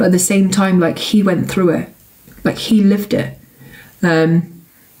 But at the same time, like, he went through it. Like, he lived it.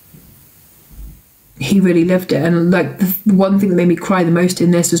 He really lived it. And, like, the one thing that made me cry the most in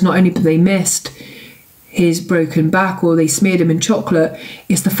this was not only that they missed his broken back or they smeared him in chocolate,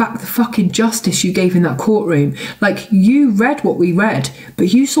 it's the fact, the fucking justice you gave in that courtroom. Like, you read what we read,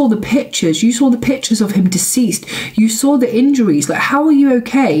 but you saw the pictures of him deceased, you saw the injuries. Like, how are you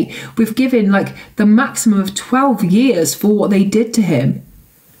okay with giving, like, the maximum of 12 years for what they did to him?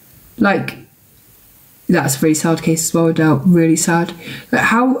 Like, that's a really sad case as well, I doubt, really sad. Like,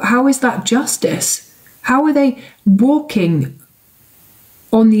 how is that justice? How are they walking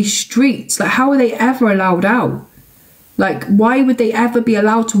on these streets? Like, how are they ever allowed out? Like, why would they ever be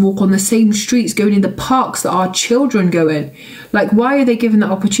allowed to walk on the same streets, going in the parks that our children go in? Like, why are they given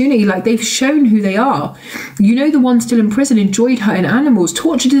that opportunity? Like, they've shown who they are. You know, the one still in prison enjoyed hurting animals,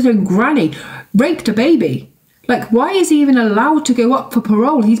 tortured his own granny, raped a baby. Like, why is he even allowed to go up for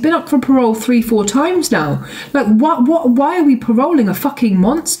parole? He's been up for parole 3-4 times now. Like, why are we paroling a fucking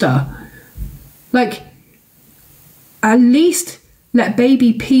monster? Like, at least let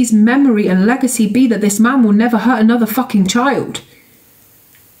baby P's memory and legacy be that this man will never hurt another fucking child.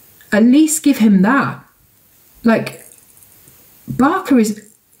 At least give him that. Like, Barker is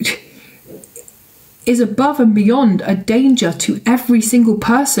above and beyond a danger to every single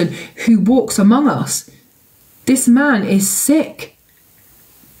person who walks among us. This man is sick.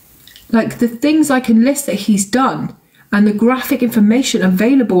 Like, the things I can list that he's done, and the graphic information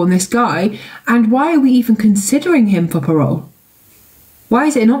available on this guy, and why are we even considering him for parole? Why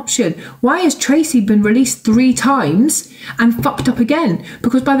is it an option? Why has Tracy been released 3 times and fucked up again?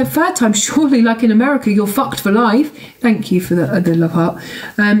 Because by the 3rd time, surely, like in America, you're fucked for life. Thank you for the love heart.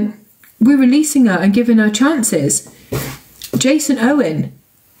 We're releasing her and giving her chances. Jason Owen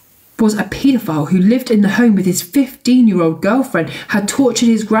was a paedophile who lived in the home with his 15-year-old girlfriend, had tortured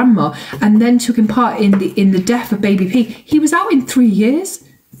his grandma, and then took in part in the death of baby P. He was out in 3 years.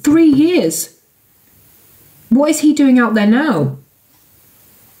 3 years. What is he doing out there now?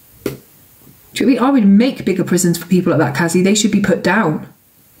 I would make bigger prisons for people like that, Cassie. They should be put down.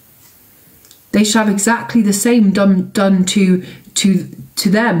 They should have exactly the same done to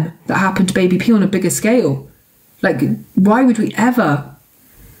them that happened to baby P on a bigger scale. Like, why would we ever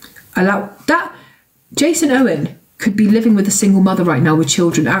allow that? Jason Owen could be living with a single mother right now with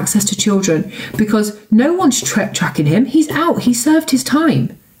children, access to children, because no one's tracking him. He's out. He served his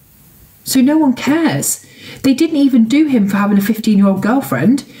time. So no one cares. They didn't even do him for having a 15-year-old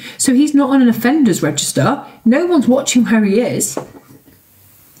girlfriend, so he's not on an offenders register. No one's watching where he is.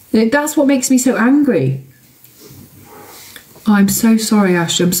 That's what makes me so angry. Oh, I'm so sorry,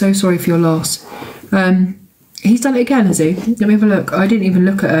 Ash. I'm so sorry for your loss. He's done it again, has he? Let me have a look. I didn't even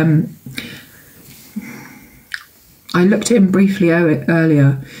look at... I looked at him briefly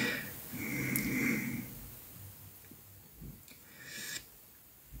earlier.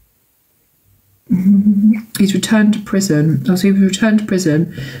 He's returned to prison. Oh, so he was returned to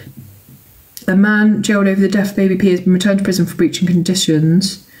prison. A man jailed over the death of baby P has been returned to prison for breaching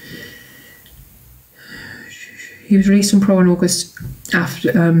conditions. He was released on parole in August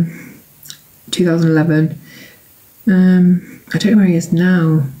after 2011. I don't know where he is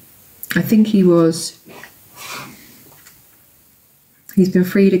now. I think he's been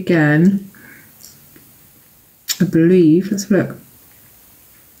freed again, I believe. Let's have a look.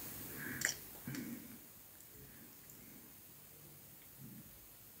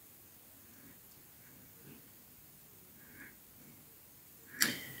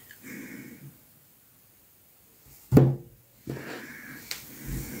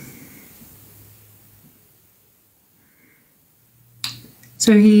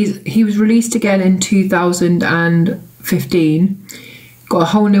 So he was released again in 2015, got a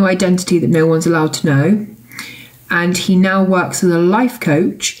whole new identity that no one's allowed to know, and he now works as a life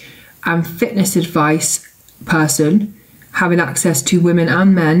coach and fitness advice person, having access to women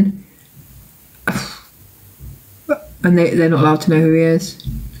and men, and they're not allowed to know who he is.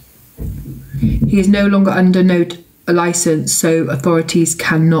 He is no longer under no license, so authorities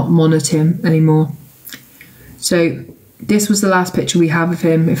cannot monitor him anymore. So this was the last picture we have of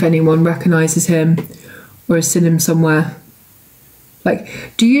him, if anyone recognises him or has seen him somewhere. Like,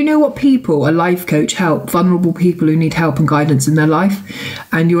 do you know what people, a life coach, help? Vulnerable people who need help and guidance in their life.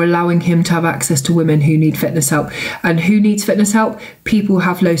 And you're allowing him to have access to women who need fitness help. And who needs fitness help? People who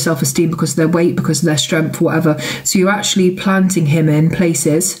have low self-esteem because of their weight, because of their strength, whatever. So you're actually planting him in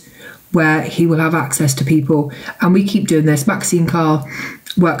places where he will have access to people. And we keep doing this. Maxine Carr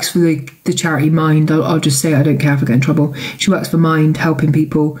works for the charity Mind. I'll just say, I don't care if I get in trouble. She works for Mind, helping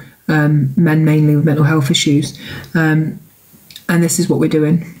people, men mainly with mental health issues. And this is what we're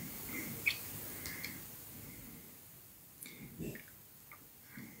doing.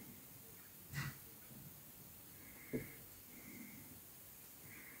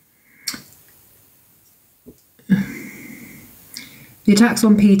 The attacks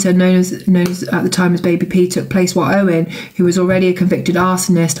on Peter, known as at the time as Baby P, took place while Owen, who was already a convicted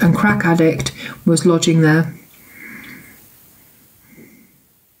arsonist and crack addict, was lodging there.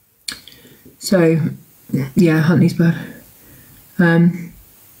 So, yeah, Huntley's bad.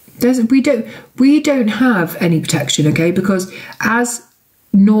 We don't have any protection, okay? Because as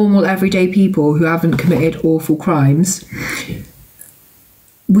normal everyday people who haven't committed awful crimes,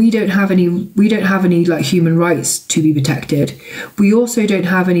 we don't have any like human rights to be protected. We also don't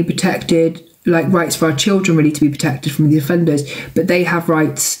have any protected like rights for our children really to be protected from the offenders, but they have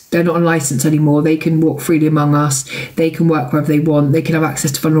rights. They're not on license anymore. They can walk freely among us. They can work wherever they want. They can have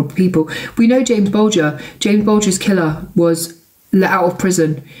access to vulnerable people. We know James Bulger's killer was let out of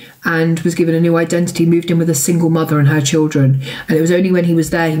prison and was given a new identity, moved in with a single mother and her children. And it was only when he was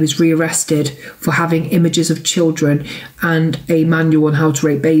there he was rearrested for having images of children and a manual on how to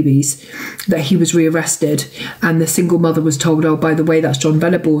rape babies that he was rearrested. And the single mother was told, oh, by the way, that's John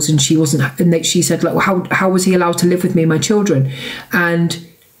Venables. And she wasn't, and she said, like, well, how was he allowed to live with me and my children? And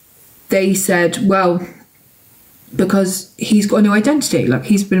they said, well, because he's got a new identity, like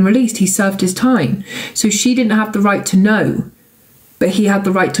he's been released, he served his time. So she didn't have the right to know, but he had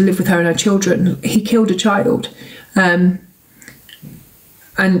the right to live with her and her children. He killed a child. And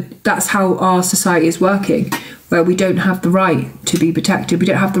that's how our society is working, where we don't have the right to be protected. We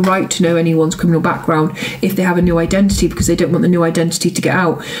don't have the right to know anyone's criminal background if they have a new identity, because they don't want the new identity to get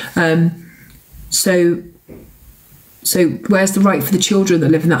out. So where's the right for the children that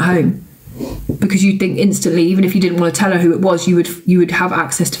live in that home? Because you'd think instantly, even if you didn't want to tell her who it was, you would have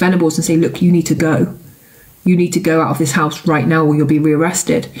access to Venables and say, look, you need to go. You need to go out of this house right now or you'll be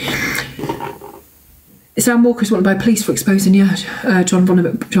rearrested. Sam Walker is wanted by police for exposing John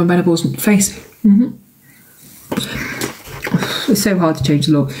Venables' face. It's so hard to change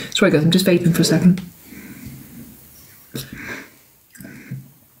the law. Sorry guys, I'm just vaping for a second.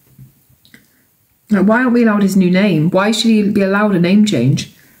 Like, why aren't we allowed his new name? Why should he be allowed a name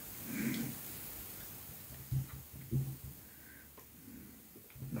change?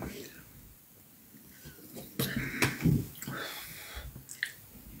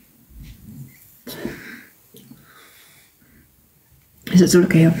 Is it still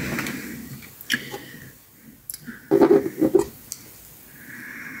okay here?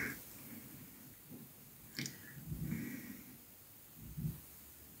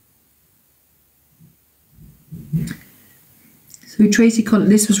 So Tracy Connolly,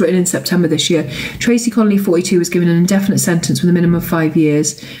 this was written in September this year. Tracy Connolly, 42, was given an indefinite sentence with a minimum of 5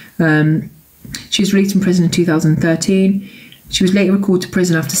 years. She was released from prison in 2013. She was later recalled to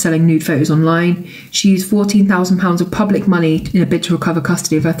prison after selling nude photos online. She used £14,000 of public money in a bid to recover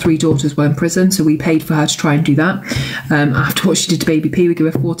custody of her 3 daughters while in prison, so we paid for her to try and do that. After what she did to Baby P, we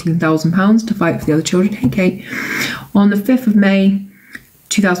gave her £14,000 to fight for the other children. Hey, Kate. On the 5th of May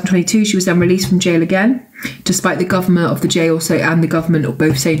 2022, she was then released from jail again, despite the government of the jail and the government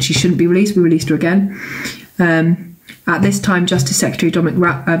both saying she shouldn't be released. We released her again. At this time, Justice Secretary Dominic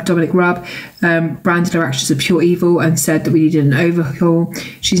Raab branded her actions as pure evil and said that we needed an overhaul.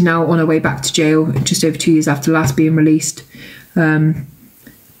 She's now on her way back to jail just over 2 years after last being released.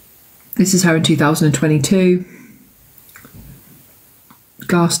 This is her in 2022.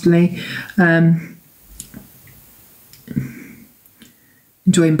 Ghastly.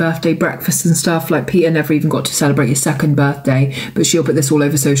 Enjoying birthday breakfasts and stuff. Like, Peter never even got to celebrate his 2nd birthday, but she'll put this all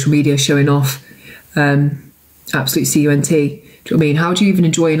over social media showing off. Absolute cunt. Do you know what I mean? How do you even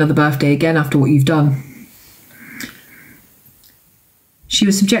enjoy another birthday again after what you've done? She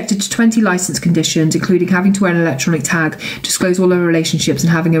was subjected to 20 licence conditions, including having to wear an electronic tag, disclose all her relationships,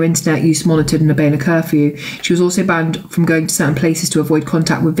 and having her internet use monitored and obeying a curfew. She was also banned from going to certain places to avoid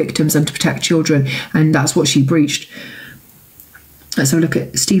contact with victims and to protect children, and that's what she breached. Let's have a look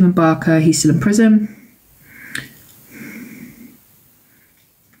at Stephen Barker. He's still in prison.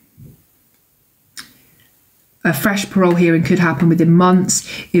 A fresh parole hearing could happen within months.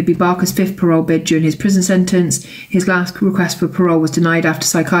 It would be Barker's 5th parole bid during his prison sentence. His last request for parole was denied after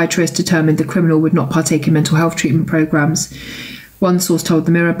psychiatrists determined the criminal would not partake in mental health treatment programmes. One source told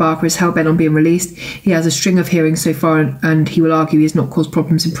the Mirror Barker is hell-bent on being released. He has a string of hearings so far and he will argue he has not caused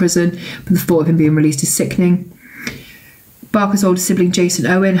problems in prison, but the thought of him being released is sickening. Barker's older sibling Jason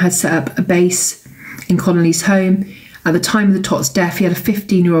Owen had set up a base in Connolly's home. At the time of the Tot's death, he had a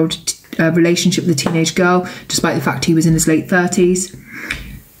 15-year-old relationship with a teenage girl, despite the fact he was in his late 30s.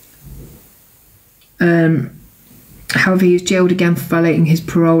 However, he was jailed again for violating his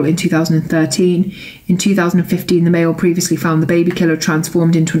parole in 2013. In 2015, the Mail previously found the baby killer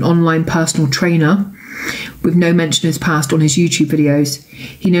transformed into an online personal trainer, with no mention of his past on his YouTube videos.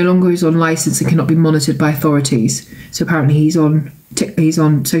 He no longer is on licence and cannot be monitored by authorities. So apparently he's on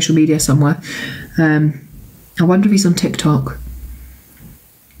social media somewhere. I wonder if he's on TikTok.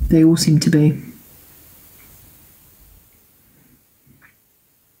 They all seem to be.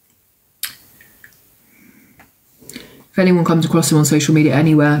 If anyone comes across him on social media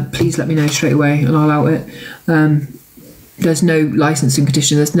anywhere, please let me know straight away and I'll out it. There's no licensing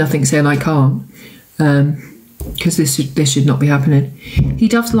condition. There's nothing saying I can't. Because this should not be happening. He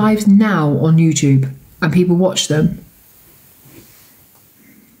does lives now on YouTube and people watch them.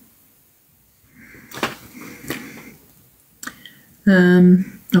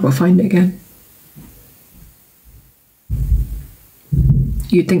 I've got to find it again.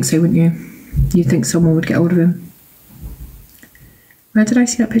 You'd think so, wouldn't you? You'd think someone would get hold of him. Where did I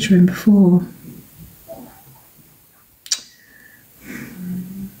see that picture of him before?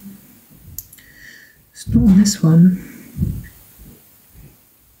 It's not on this one.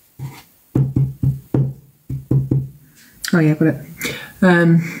 Oh yeah, got it.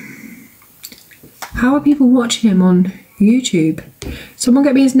 How are people watching him on YouTube? Someone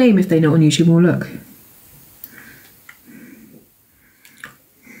get me his name if they know on YouTube. We'll look.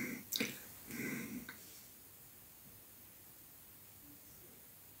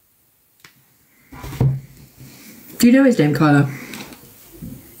 Do you know his name, Carla?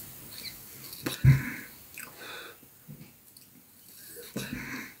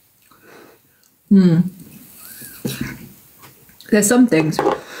 There's some things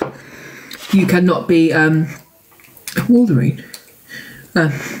you cannot be Wolverine.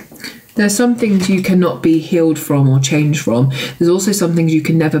 There's some things you cannot be healed from or changed from. There's also some things you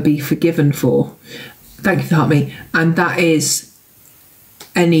can never be forgiven for. Thank you for helping me. And that is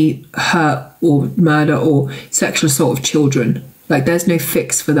any hurt or murder or sexual assault of children. Like, there's no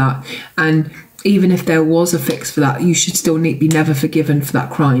fix for that. And even if there was a fix for that, you should still be never forgiven for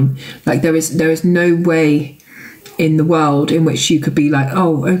that crime. Like, there is no way in the world in which you could be like,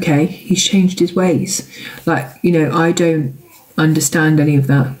 oh, okay, he's changed his ways. Like, you know, I don't understand any of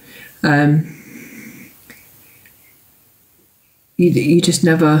that. You just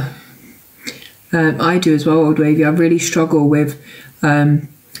never. I do as well, Old Wavy. I really struggle with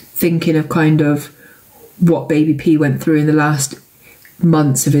thinking of kind of what Baby P went through in the last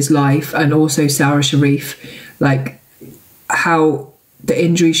months of his life, and also Sarah Sharif, like how the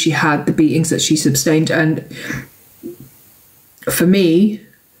injuries she had, the beatings that she sustained. And for me,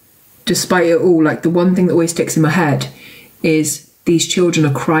 despite it all, like, the one thing that always sticks in my head is these children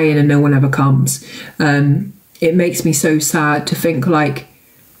are crying and no one ever comes. It makes me so sad to think, like,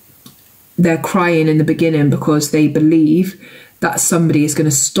 they're crying in the beginning because they believe that somebody is going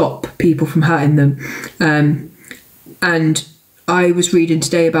to stop people from hurting them. And I was reading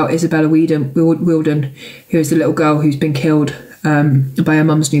today about Isabella Wilden, who is the little girl who's been killed by her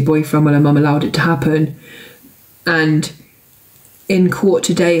mum's new boyfriend when her mum allowed it to happen. And in court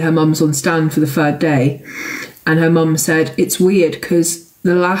today, her mum's on stand for the third day, and her mum said it's weird because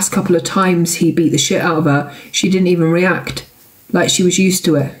the last couple of times he beat the shit out of her, she didn't even react. Like, she was used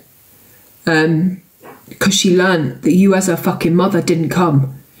to it. Because she learned that you as her fucking mother didn't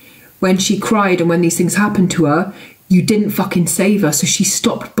come. When she cried and when these things happened to her, you didn't fucking save her. So she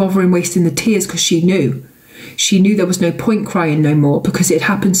stopped bothering wasting the tears because she knew. She knew there was no point crying no more because it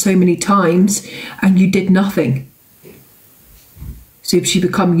happened so many times and you did nothing. So she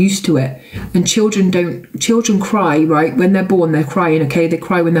become used to it. And children cry, right? When they're born, they're crying, okay? They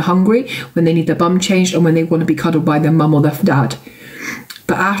cry when they're hungry, when they need their bum changed, and when they want to be cuddled by their mum or their dad.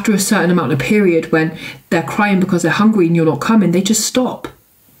 But after a certain amount of period, when they're crying because they're hungry and you're not coming, they just stop.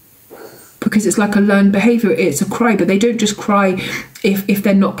 Because it's like a learned behaviour. It's a cry, but they don't just cry if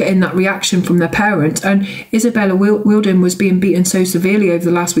they're not getting that reaction from their parents. And Isabella Wilden was being beaten so severely over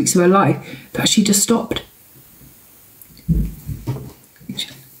the last weeks of her life that she just stopped.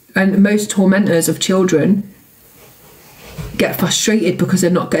 And most tormentors of children get frustrated because they're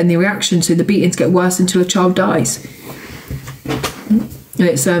not getting the reaction, so the beatings get worse until a child dies. And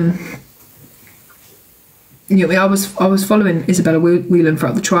it's you know, I was following Isabella Whelan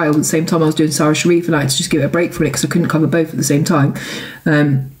throughout the trial at the same time I was doing Sarah Sharif, and I had to just give it a break from it because I couldn't cover both at the same time,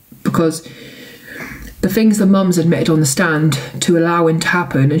 because the things the mum's admitted on the stand to allowing to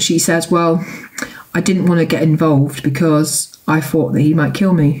happen, and she says, well, I didn't want to get involved because I thought that he might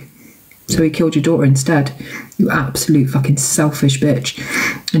kill me, so he killed your daughter instead. You absolute fucking selfish bitch.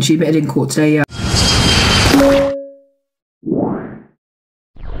 And she admitted in court today,